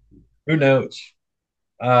 Yeah. Who knows?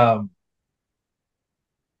 Um,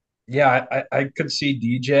 yeah, I could see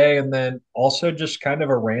DJ and then also just kind of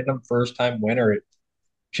a random first time winner.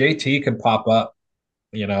 JT could pop up,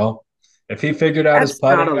 you know. If he figured out his That's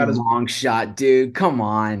not putting, a got his, long shot, dude. Come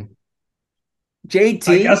on.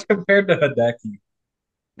 I JT, guess compared to Hideki,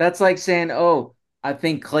 that's like saying, oh, I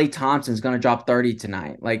think Clay Thompson's going to drop 30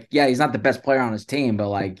 tonight. Like, yeah, he's not the best player on his team, but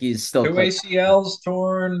like, he's still two Clay Thompson. ACLs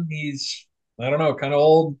torn. He's, I don't know, kind of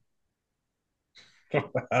old.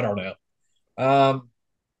 I don't know. Um,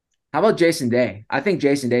 How about Jason Day? I think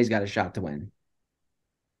Jason Day's got a shot to win.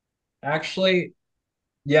 Actually,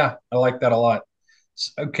 yeah, I like that a lot.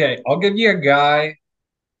 Okay, I'll give you a guy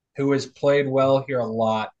who has played well here a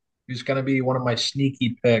lot, who's going to be one of my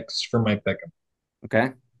sneaky picks for my pick 'em.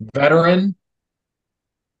 Okay. Veteran,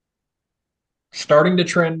 starting to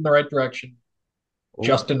trend in the right direction. Oh,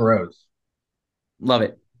 Justin Rose. love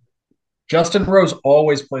it. Justin Rose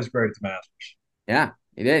always plays great at the Masters. Yeah,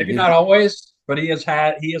 he did. Maybe not always, but he has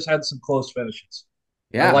had some close finishes.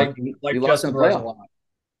 I Yeah, I like mean, he like lost in Justin the Rose a playoff. lot.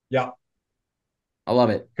 Yeah. I love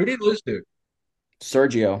it. Who did he lose to?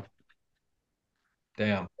 Sergio.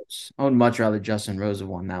 Damn. I would much rather Justin Rose have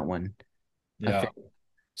won that one. I Yeah. think.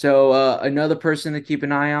 So another person to keep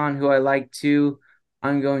an eye on who I like too,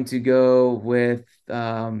 I'm going to go with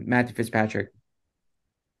Matthew Fitzpatrick.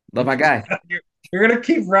 Love my guy. You're gonna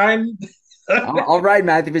keep riding. I'll ride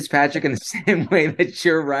Matthew Fitzpatrick in the same way that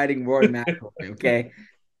you're riding Rory McIlroy. Okay.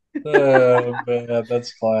 Oh man,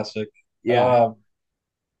 that's classic. Yeah. Um,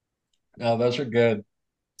 no, those are good.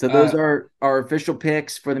 So those Uh, are our official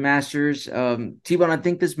picks for the Masters. T-Bone, I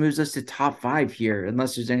think this moves us to top five here,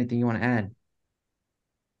 unless there's anything you want to add.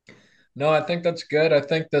 no, I think that's good. I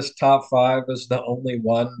think this top five is the only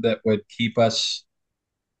one that would keep us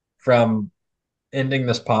from ending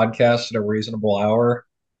this podcast at a reasonable hour.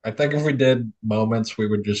 I think if we did moments, we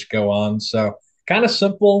would just go on. So kind of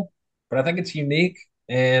simple, but I think it's unique,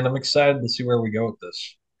 and I'm excited to see where we go with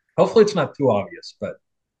this. Hopefully, it's not too obvious, but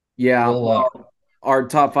Yeah, we'll. well, our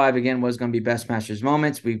top five again was going to be best Masters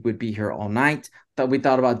moments. We would be here all night. We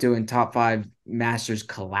thought about doing top five Masters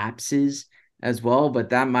collapses as well, but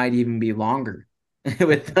that might even be longer.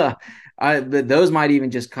 With but those might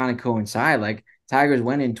even just kind of coincide. Like Tigers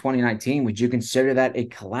win in 2019. Would you consider that a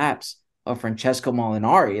collapse of Francesco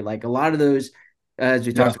Molinari? Like a lot of those, as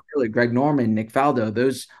we Yeah. talked about earlier, Greg Norman, Nick Faldo,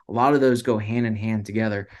 those a lot of those go hand in hand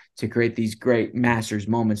together to create these great Masters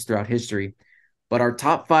moments throughout history. But our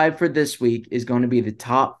top five for this week is going to be the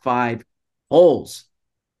top five holes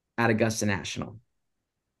at Augusta National.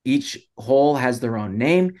 Each hole has their own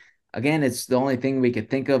name. Again, it's the only thing we could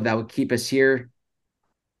think of that would keep us here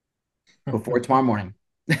before tomorrow morning.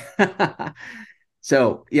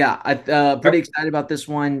 So, yeah, pretty Yep. excited about this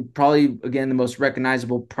one. Probably, again, the most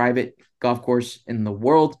recognizable private golf course in the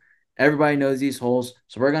world. Everybody knows these holes.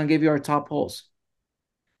 So, we're going to give you our top holes.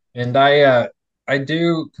 And I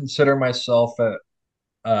do consider myself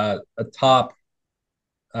a top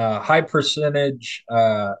high percentage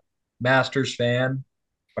Masters fan,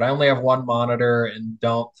 but I only have one monitor and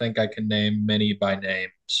don't think I can name many by name.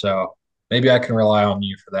 So maybe I can rely on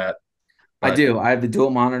you for that. I But do. I have the dual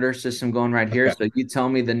monitor system going right here. okay, So you tell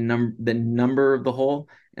me the number of the hole,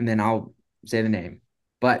 and then I'll say the name.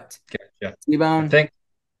 But yeah, I T-Bone, think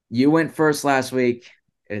you went first last week.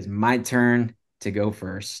 It is my turn to go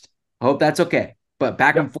first. I hope that's okay. But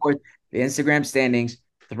back yeah. and forth, the Instagram standings,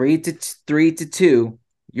 3-2.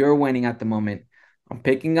 You're winning at the moment. I'm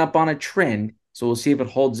picking up on a trend, so we'll see if it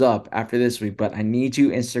holds up after this week. But I need you,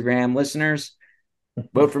 Instagram listeners,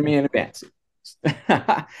 vote for me in advance.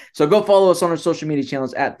 So go follow us on our social media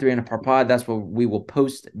channels at 300par pod. That's where we will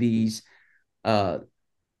post these uh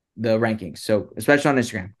the rankings. So especially on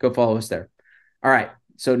Instagram, go follow us there. All right.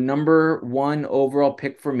 So number one overall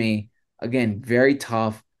pick for me, again, very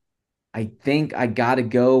tough. I think I gotta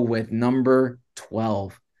go with number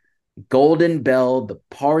 12. Golden Bell, the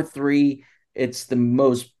par three. It's the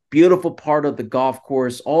most beautiful part of the golf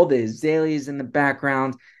course. All the azaleas in the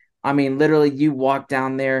background. I mean, literally, you walk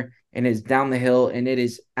down there and it's down the hill, and it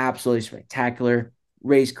is absolutely spectacular.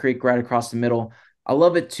 Race Creek right across the middle. I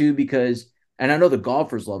love it too because, and I know the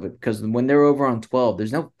golfers love it because when they're over on 12,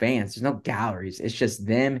 there's no fans, there's no galleries. It's just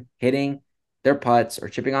them hitting their putts or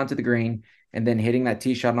chipping onto the green and then hitting that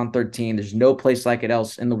tee shot on 13. There's no place like it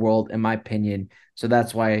else in the world, in my opinion. So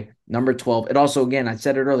that's why number 12. It also, again, I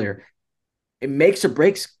said it earlier, it makes or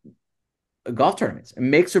breaks golf tournaments. It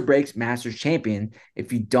makes or breaks Masters champion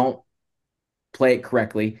if you don't play it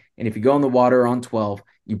correctly. And if you go in the water on 12,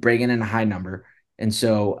 you bring in a high number. And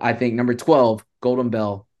so I think number 12, Golden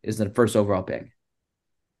Bell, is the first overall pick.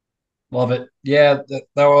 Love it. Yeah,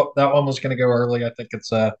 that one was going to go early. I think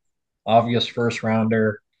it's a obvious first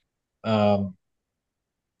rounder. Um,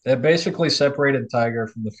 it basically separated Tiger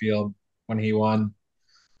from the field when he won.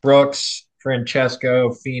 Brooks,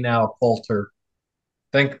 Francesco, Finau, Poulter.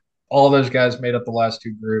 Think all those guys made up the last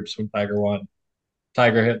two groups when Tiger won.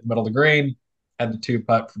 Tiger hit the middle of the green, had the two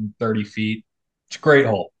putt from 30 feet. It's a great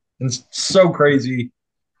hole. And it's so crazy.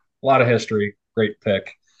 A lot of history. Great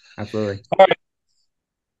pick. Absolutely. All right.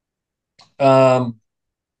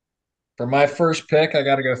 For my first pick, I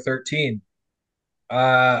got to go 13.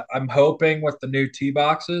 I'm hoping with the new tee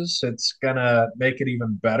boxes, it's gonna make it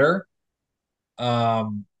even better.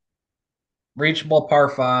 Um, Reachable par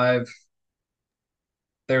five.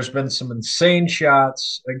 There's been some insane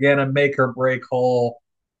shots. Again, a make or break hole.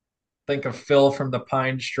 Think of Phil from the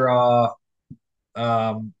Pine Straw.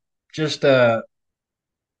 Um, just a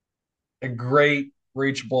great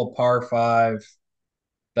reachable par five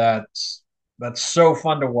that's that's so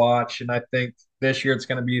fun to watch. And I think this year it's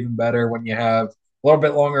going to be even better when you have a little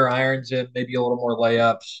bit longer irons in, maybe a little more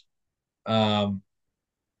layups. Um,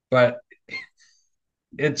 but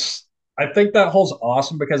it's I think that hole's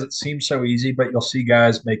awesome because it seems so easy, but you'll see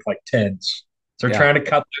guys make like tens. So they're Yeah. trying to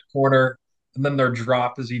cut the corner, and then their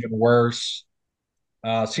drop is even worse.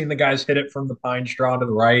 Seeing the guys hit it from the pine straw to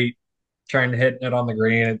the right, trying to hit it on the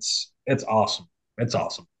green, it's awesome. It's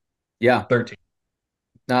awesome. Yeah. 13.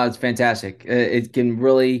 No, it's fantastic. It can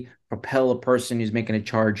really propel a person who's making a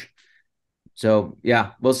charge. So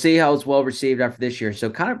yeah, we'll see how it's well received after this year. So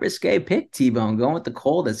kind of risque pick, T-Bone, going with the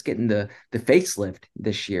Cole that's getting the facelift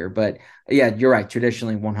this year. But yeah, you're right.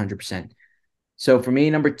 Traditionally, 100%. So for me,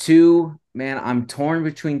 number two, man, I'm torn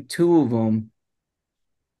between two of them.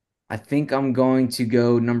 I think I'm going to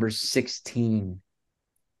go number 16.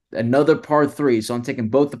 Another par three. So I'm taking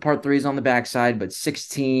both the par threes on the backside, but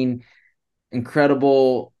 16,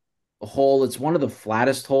 incredible hole. It's one of the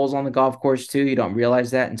flattest holes on the golf course, too. You don't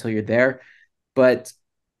realize that until you're there. But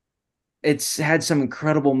it's had some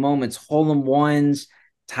incredible moments. Hole in ones,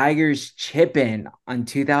 Tigers chipping on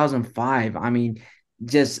 2005. I mean,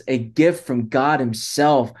 just a gift from God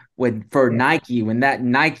Himself for Nike when that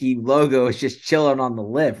Nike logo is just chilling on the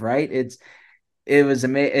lip, right? It was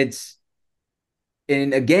amazing.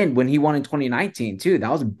 And again, when he won in 2019 too,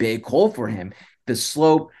 that was a big hole for him. The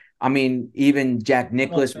slope. I mean, even Jack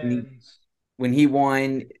Nicklaus when he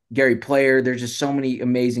won, Gary Player. There's just so many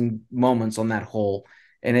amazing moments on that hole,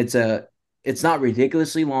 and it's not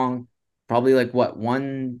ridiculously long. Probably like what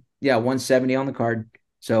 170 on the card.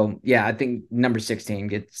 So yeah, I think number 16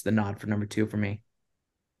 gets the nod for number two for me.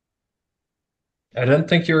 I didn't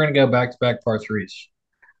think you were going to go back to back par threes.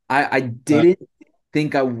 I Uh, didn't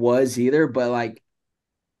think I was either, but like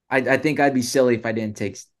I think I'd be silly if I didn't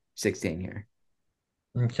take 16 here.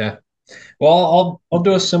 okay. Well, I'll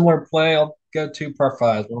do a similar play. I'll go two par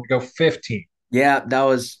fives. We'll go 15. Yeah, that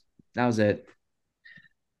was it.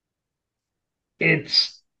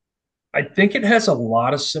 It's I think it has a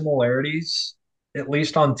lot of similarities, at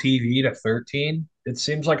least on TV, to 13. It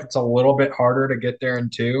seems like it's a little bit harder to get there in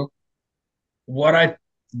two. What I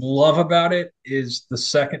love about it is the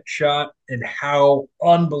second shot and how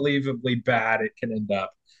unbelievably bad it can end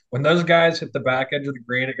up. When those guys hit the back edge of the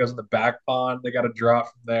green, it goes in the back pond. They got to drop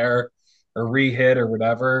from there or re-hit or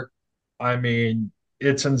whatever. I mean,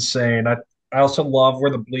 it's insane. I also love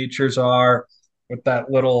where the bleachers are with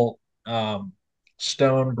that little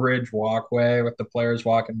stone bridge walkway with the players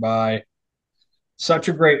walking by. Such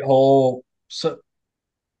a great hole. So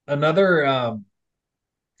another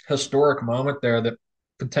historic moment there that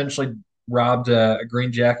potentially robbed a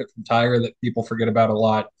green jacket from Tiger that people forget about a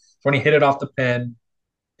lot. When he hit it off the pin,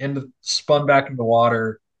 spun back into the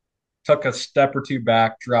water, took a step or two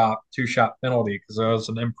back, drop, two-shot penalty because it was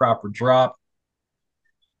an improper drop.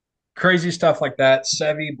 Crazy stuff like that.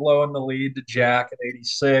 Seve blowing the lead to Jack at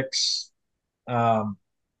 86. Um,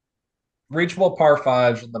 Reachable par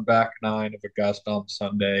fives in the back nine of Augusta on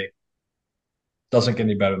Sunday. Doesn't get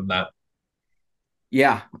any better than that.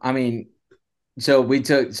 Yeah, I mean, so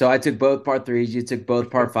I took both par threes, you took both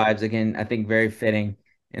par fives. Again, I think very fitting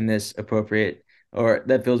in this appropriate or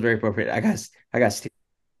that feels very appropriate. I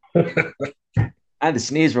had to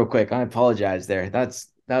sneeze real quick. I apologize there. That's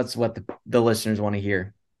what the listeners want to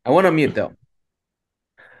hear. I want to mute though.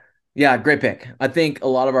 Yeah, great pick. I think a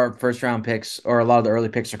lot of our first round picks or a lot of the early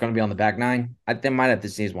picks are going to be on the back nine. I think might have to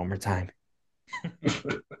sneeze one more time.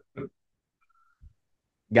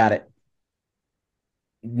 Got it.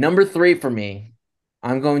 Number three for me,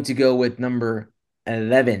 I'm going to go with number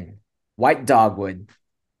 11, White Dogwood.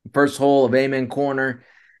 First hole of Amen Corner.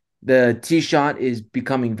 The tee shot is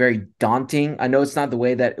becoming very daunting. I know it's not the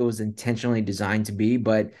way that it was intentionally designed to be,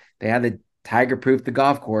 but they had the tiger proof the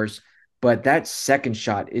golf course. But that second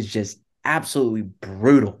shot is just absolutely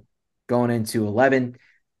brutal going into 11.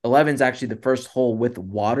 11 is actually the first hole with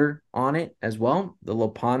water on it as well, the little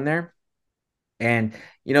pond there. And,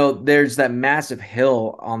 there's that massive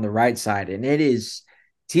hill on the right side, and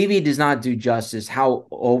TV does not do justice how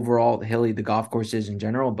overall hilly the golf course is in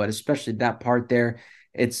general, but especially that part there.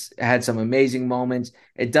 It's had some amazing moments.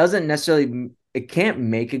 It can't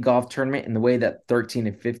make a golf tournament in the way that 13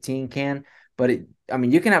 and 15 can, but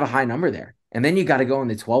you can have a high number there. And then you got to go in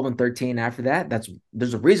the 12 and 13 after that.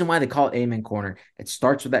 There's a reason why they call it Amen Corner. It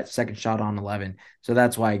starts with that second shot on 11. So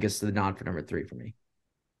that's why it gets to the nod for number 3 for me.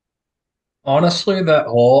 Honestly, that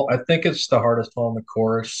hole, I think it's the hardest hole in the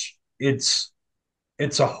course.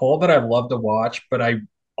 It's a hole that I'd love to watch, but I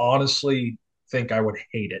honestly think I would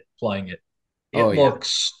hate it playing it. Oh It yeah.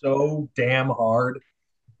 looks so damn hard.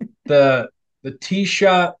 The the tee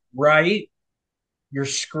shot right, you're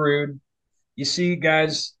screwed. You see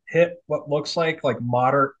guys hit what looks like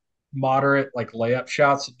moderate like layup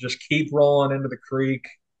shots that just keep rolling into the creek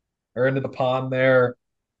or into the pond there.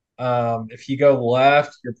 If you go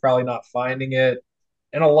left, you're probably not finding it.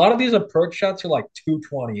 And a lot of these approach shots are like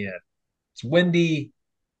 220 in. It's windy.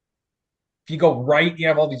 If you go right, you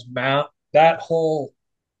have all these mount. That hole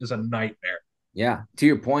is a nightmare. Yeah. To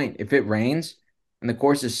your point, if it rains and the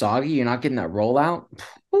course is soggy, you're not getting that rollout.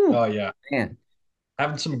 Whew, Oh yeah, man.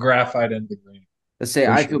 having some graphite in the green Let's say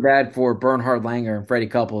for I feel sure. bad for Bernhard Langer and Freddie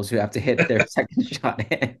Couples who have to hit their second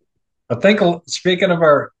shot in. I think speaking of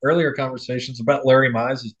our earlier conversations about Larry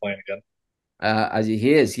Mize is playing again. As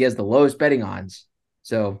he has the lowest betting odds.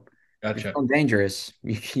 So if you're Gotcha. feeling dangerous,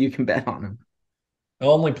 you can bet on him.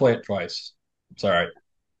 I'll only play it twice. It's all right.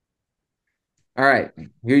 All right.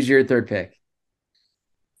 Who's your third pick?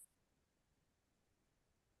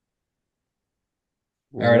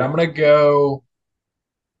 All right, I'm gonna go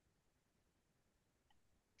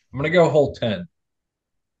hole 10.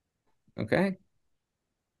 Okay.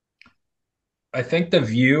 I think the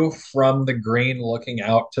view from the green looking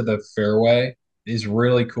out to the fairway is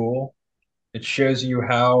really cool. It shows you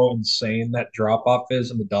how insane that drop off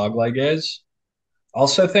is and the dog leg is.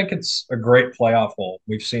 Also think it's a great playoff hole.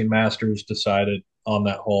 We've seen Masters decided on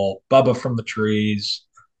that hole. Bubba from the trees,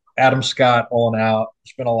 Adam Scott holing out.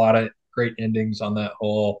 There's been a lot of great endings on that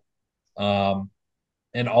hole. Um,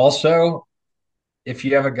 and also, if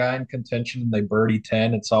you have a guy in contention and they birdie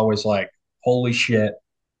 10, it's always like, holy shit,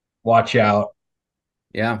 watch out.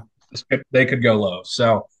 Yeah. They could go low.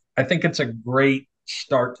 So I think it's a great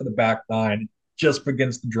start to the back nine. Just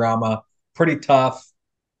begins the drama. Pretty tough,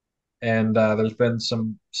 and there's been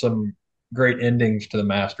some great endings to the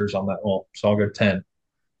Masters on that hole. So I'll go 10.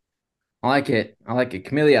 I like it. I like it.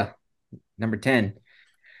 Camellia, number 10.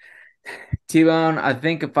 T-Bone, I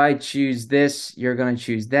think if I choose this, you're going to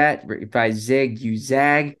choose that. If I zig, you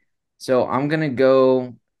zag. So I'm going to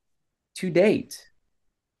go to date.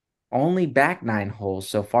 Only back 9 holes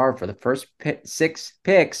so far for the first 6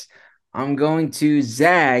 picks. I'm going to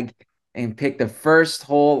zag and pick the first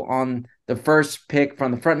hole on the first pick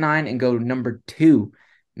from the front 9 and go number 2.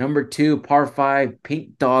 Number 2, par 5,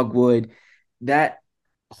 pink dogwood. That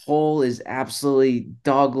hole is absolutely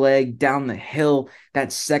dog leg down the hill.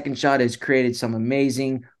 That second shot has created some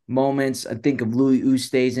amazing moments. I think of Louis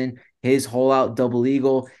Oosthuizen, his hole out double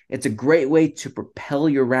eagle. It's a great way to propel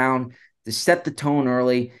your round, to set the tone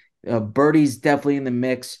early. Birdie's definitely in the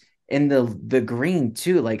mix. And the green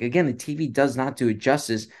too. Like again, the TV does not do it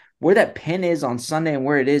justice. Where that pin is on Sunday and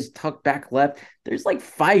where it is tucked back left, there's like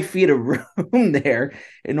 5 feet of room there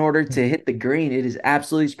in order to hit the green. It is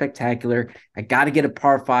absolutely spectacular. I got to get a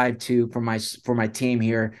par 5 too for my team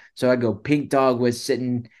here. So I go pink dog with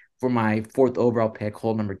sitting for my 4th overall pick,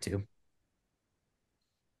 hole number 2.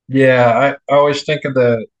 Yeah, I always think of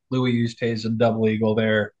the Louis Oosthuizen double eagle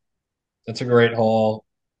there. That's a great hole.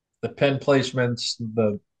 The pin placements,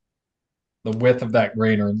 the width of that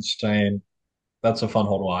green are insane. That's a fun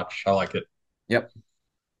hole to watch. I like it. Yep.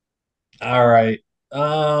 All right.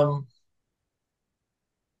 Um,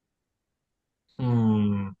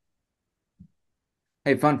 hmm.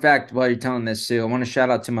 Hey, fun fact while you're telling this, Sue, I want to shout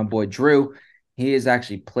out to my boy Drew. He has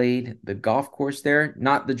actually played the golf course there.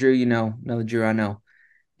 Not the Drew you know, no, the Drew I know.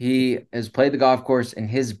 He has played the golf course, and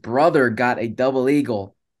his brother got a double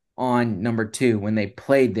eagle on number 2 when they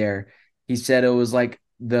played there. He said it was like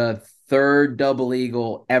the third double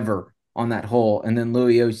eagle ever on that hole, and then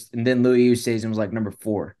Louis Oosthuizen was like number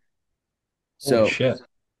 4. Holy So shit.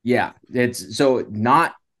 yeah, it's so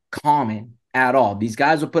not common at all. These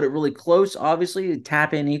guys will put it really close, obviously, to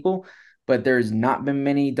tap in equal, but there's not been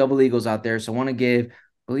many double eagles out there. So I want to give, I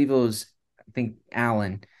believe it was, I think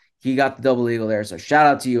Allen. He got the double eagle there. So shout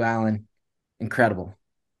out to you, Allen. Incredible.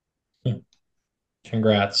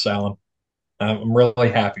 Congrats, Alan. I'm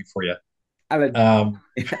really happy for you. Allen. Um,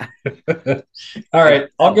 Yeah. all Hey, right,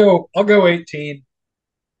 I'll go 18.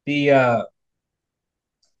 The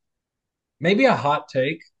maybe a hot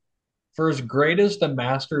take. For as great as the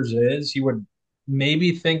Masters is, you would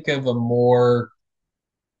maybe think of a more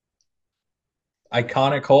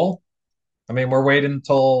iconic hole. I mean, we're waiting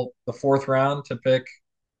until the fourth round to pick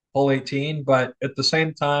hole 18, but at the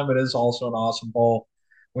same time, it is also an awesome hole.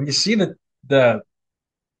 When you see the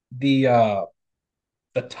the uh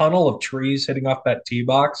the tunnel of trees hitting off that tee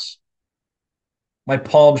box, my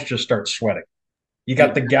palms just start sweating. You Yeah.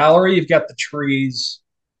 got the gallery, you've got the trees,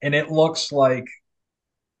 and it looks like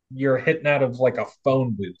you're hitting out of like a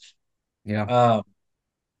phone booth. Yeah. Um,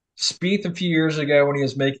 Spieth a few years ago when he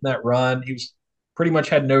was making that run, he was pretty much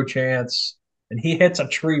had no chance, and he hits a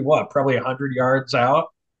tree what probably 100 yards out.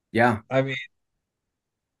 Yeah. I mean,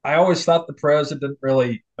 I always thought the pros it didn't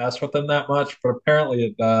really mess with him that much, but apparently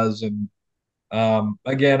it does. And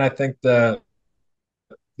again, I think the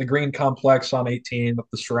green complex on 18 with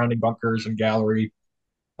the surrounding bunkers and gallery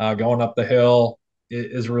going up the hill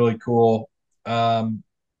is really cool. Um,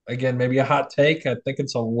 Again, maybe a hot take. I think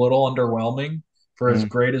it's a little underwhelming for as Mm.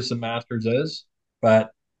 great as the Masters is,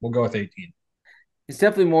 but we'll go with 18. It's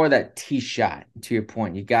definitely more of that tee shot, to your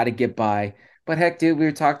point. You got to get by. But heck, dude, we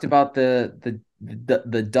were talked about the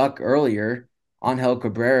duck earlier, Angel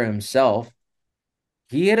Cabrera himself.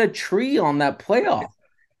 He hit a tree on that playoff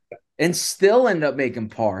and still ended up making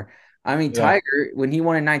par. I mean, Yeah, Tiger, when he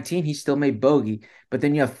won in 19, he still made bogey. But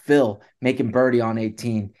then you have Phil making birdie on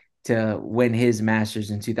 18 to win his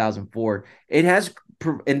Masters in 2004. And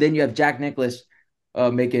then you have Jack Nicklaus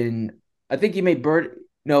making, I think he made bird.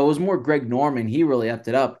 No, it was more Greg Norman. He really effed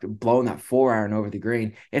it up, blowing that 4 iron over the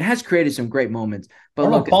green. It has created some great moments. But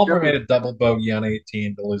Arnold look, it's Palmer really, made a double bogey on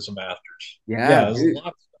 18 to lose the Masters. yeah, Yeah, there's a dude, lot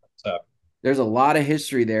of stuff that's happened. there's a lot of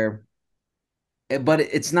history there. But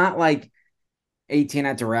it's not like 18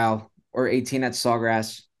 at Doral or 18 at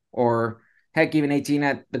Sawgrass or heck, even 18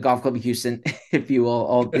 at the Golf Club of Houston, if you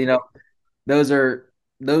will. Those are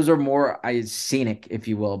those are more scenic, if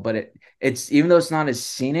you will. But it's even though it's not as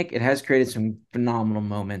scenic, it has created some phenomenal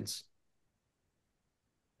moments.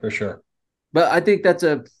 For sure. But I think that's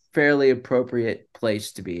a fairly appropriate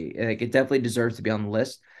place to be. Like it definitely deserves to be on the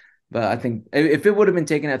list. But I think if it would have been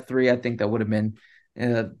taken at 3, I think that would have been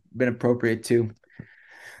appropriate too.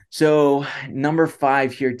 So number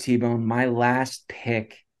 5 here, T-Bone, my last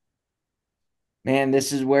pick. Man,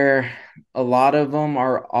 this is where a lot of them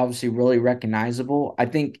are obviously really recognizable. I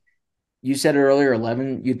think you said it earlier,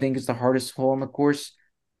 11, you think it's the hardest hole on the course.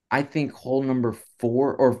 I think hole number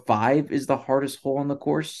 4 or 5 is the hardest hole on the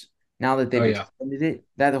course. Now that Oh they've yeah, extended it,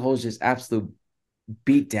 that hole is just absolute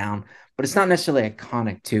beat down, but it's not necessarily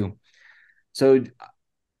iconic too. So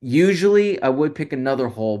usually I would pick another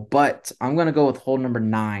hole, but I'm going to go with hole number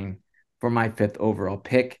 9 for my 5th overall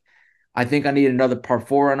pick. I think I need another par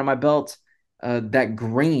 4 under my belt. That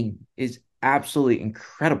green is absolutely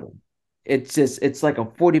incredible. It's like a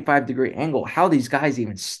 45-degree angle. How these guys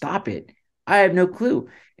even stop it, I have no clue.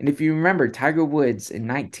 And if you remember Tiger Woods in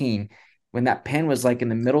 19, when that pin was like in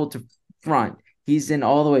the middle to front, he's in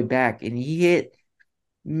all the way back and he hit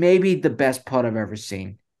maybe the best putt I've ever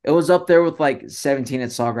seen. It was up there with like 17 at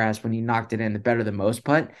Sawgrass when he knocked it in, the better than most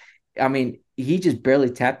putt. I mean, he just barely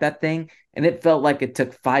tapped that thing, and it felt like it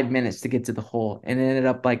took 5 minutes to get to the hole, and it ended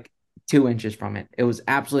up like 2 inches from it. It was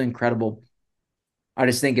absolutely incredible. I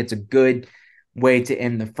just think it's a good way to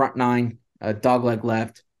end the front nine, dogleg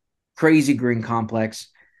left, crazy green complex.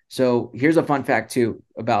 So here's a fun fact too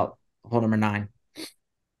about hole number 9.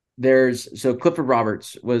 So Clifford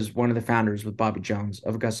Roberts was one of the founders with Bobby Jones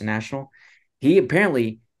of Augusta National. He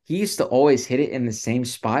used to always hit it in the same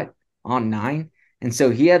spot on 9. And so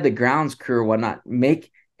he had the grounds crew or whatnot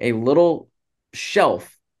make a little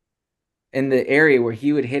shelf in the area where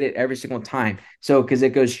he would hit it every single time. So because it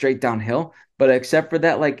goes straight downhill. But except for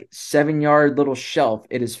that like 7 yard little shelf,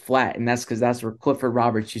 it is flat. And that's because that's where Clifford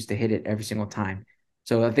Roberts used to hit it every single time.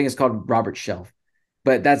 So I think it's called Roberts Shelf.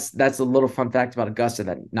 But that's a little fun fact about Augusta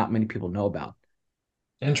that not many people know about.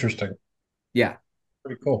 interesting. Yeah.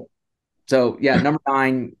 Pretty cool. So yeah, number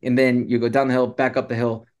 9, and then you go down the hill, back up the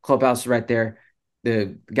hill. Clubhouse is right there.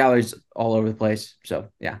 The gallery's all over the place. So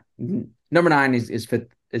yeah, number 9 is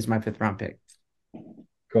my 5th round pick.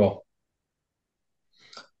 Cool.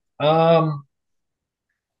 Um,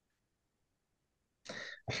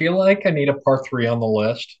 I feel like I need a par three on the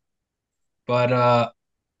list, but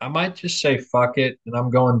I might just say fuck it, and I'm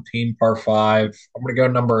going team par five. I'm gonna go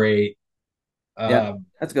number eight. Yeah, Um,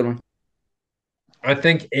 that's a good one. I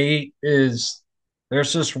think eight is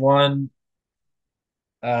there's this one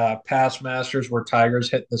past Masters where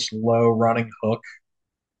Tiger's hit this low running hook,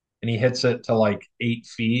 and he hits it to like 8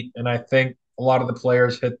 feet, and I think a lot of the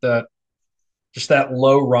players hit that just that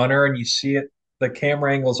low runner, and you see it. The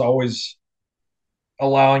camera angle is always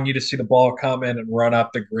allowing you to see the ball come in and run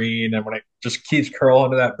up the green, and when it just keeps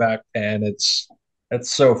curling to that back pin, it's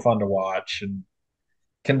so fun to watch, and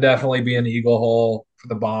can definitely be an eagle hole for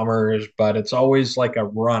the Bombers, but it's always like a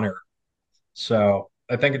runner. So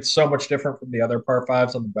I think it's so much different from the other par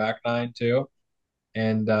fives on the back nine too,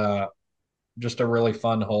 and just a really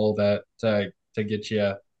fun hole that to get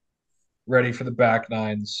you ready for the back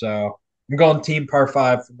nine. So I'm going team par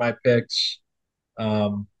five for my picks.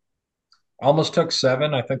 Um, Almost took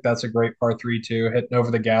seven. I think that's a great par three too, hitting over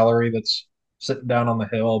the gallery that's sitting down on the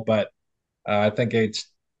hill. But I think eight's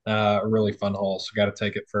a really fun hole, so got to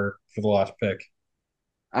take it for the last pick.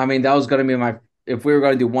 I mean, that was going to be my, if we were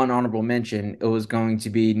going to do one honorable mention, it was going to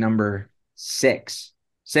be number six.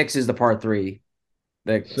 Six is the par three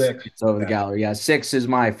that Six. it's over the gallery. Yeah, six is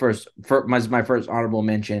my first honorable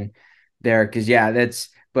mention there because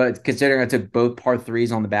but considering I took both par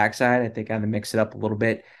threes on the backside, I think I had to mix it up a little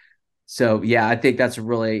bit. So yeah, I think that's a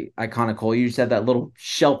really iconic hole. You just have that little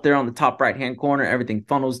shelf there on the top right hand corner. Everything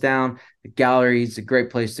funnels down. The gallery is a great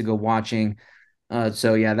place to go watching.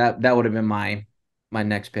 So yeah, that would have been my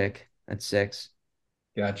next pick at six.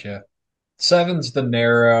 Gotcha. Seven's the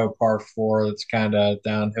narrow par four that's kind of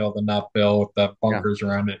downhill the uphill with the Yeah. bunkers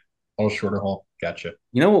around it. A little shorter hole. Gotcha.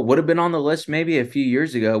 You know what would have been on the list maybe a few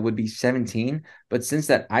years ago would be 17, but since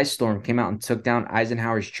that ice storm came out and took down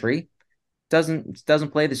Eisenhower's tree,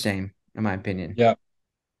 doesn't play the same in my opinion. Yeah.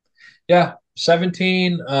 Yeah.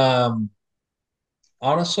 17.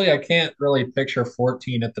 Honestly, I can't really picture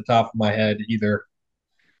 14 at the top of my head either.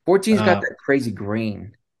 14's got Uh, that crazy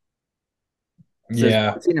green. So there's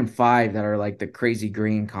yeah. 14 and 5 that are like the crazy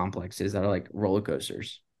green complexes that are like roller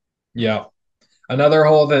coasters. Yeah. Another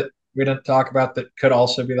hole that we didn't talk about that could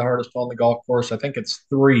also be the hardest hole on the golf course. I think it's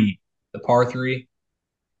three, the par three.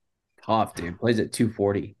 Tough, dude. Plays at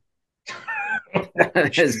 240.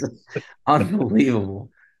 That is unbelievable.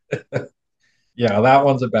 Yeah, that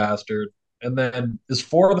one's a bastard. And then is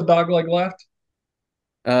four the dog leg left?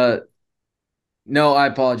 Uh no, I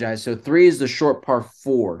apologize. So 3 is the short par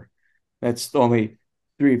 4. That's only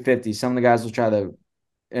 350. Some of the guys will try to,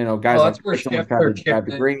 guys Oh, like that's where someone try to Scheffler drive chipped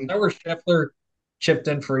the in. Is green. that where Scheffler chipped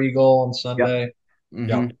in for Eagle on Yep. Sunday? hmm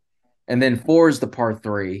Yep. And then 4 is the par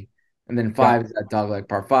 3. And then Yep. 5 is that dogleg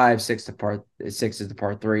par 5. 6 is the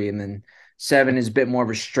par 3. And then 7 is a bit more of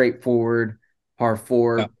a straightforward par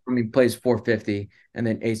 4. Yep. I mean, plays 450. And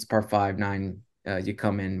then 8's par 5. 9, you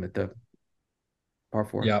come in with the par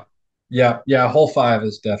 4. Yep. Yep. Yeah. Hole five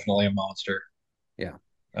is definitely a monster. Yeah.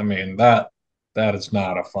 I mean, that is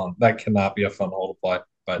not a fun, that cannot be a fun hole to play.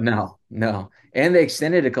 But No, no. And they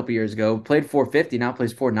extended a couple years ago, played 450, now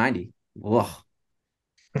plays 490. Ugh,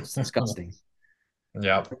 it's disgusting.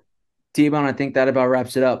 yeah. T-Bone, I think that about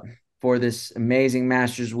wraps it up for this amazing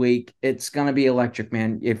Masters week. It's going to be electric,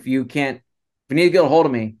 man. If you need to get a hold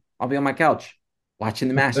of me, I'll be on my couch watching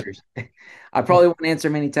the Masters. I probably won't answer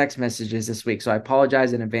many text messages this week, so I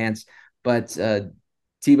apologize in advance. But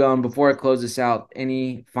T-Bone, before I close this out,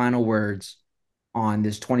 any final words on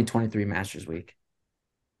this 2023 Masters week?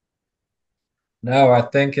 No, I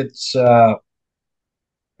think it's going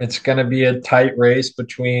to be a tight race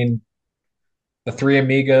between the three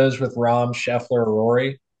amigos with Rahm, Scheffler,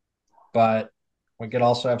 Rory, but we could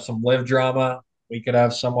also have some live drama. We could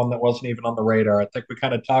have someone that wasn't even on the radar. I think we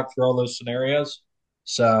kind of talked through all those scenarios.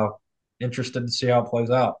 So interested to see how it plays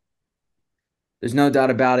out. There's no doubt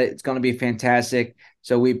about it. It's going to be fantastic.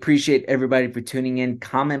 So we appreciate everybody for tuning in.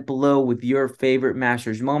 Comment below with your favorite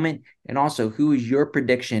Masters moment, and also who is your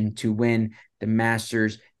prediction to win the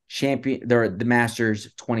Masters champion, the Masters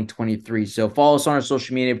 2023. So follow us on our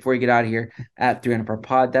social media before you get out of here at 300 per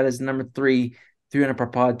pod. That is number 3, 300 per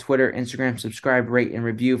pod. Twitter, Instagram, subscribe, rate, and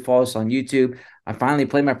review. Follow us on YouTube. I finally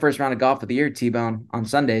played my first round of golf of the year, T-Bone, on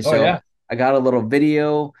Sunday. So Yeah. I got a little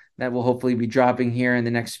video that will hopefully be dropping here in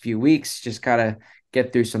the next few weeks. Just gotta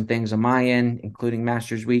get through some things on my end, including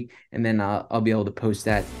Masters Week, and then I'll be able to post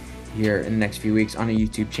that here in the next few weeks on a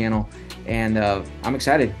YouTube channel. And I'm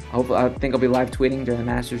excited. I think I'll be live tweeting during the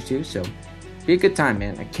Masters too. So be a good time,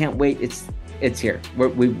 man. I can't wait. It's here.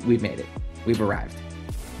 We've made it. We've arrived.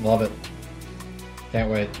 Love it. Can't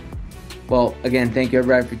wait. Well, again, thank you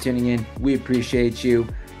everybody for tuning in. We appreciate you.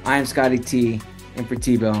 I am Scotty T, and for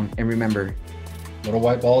T-Bone. And remember, Little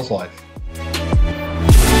white ball is life.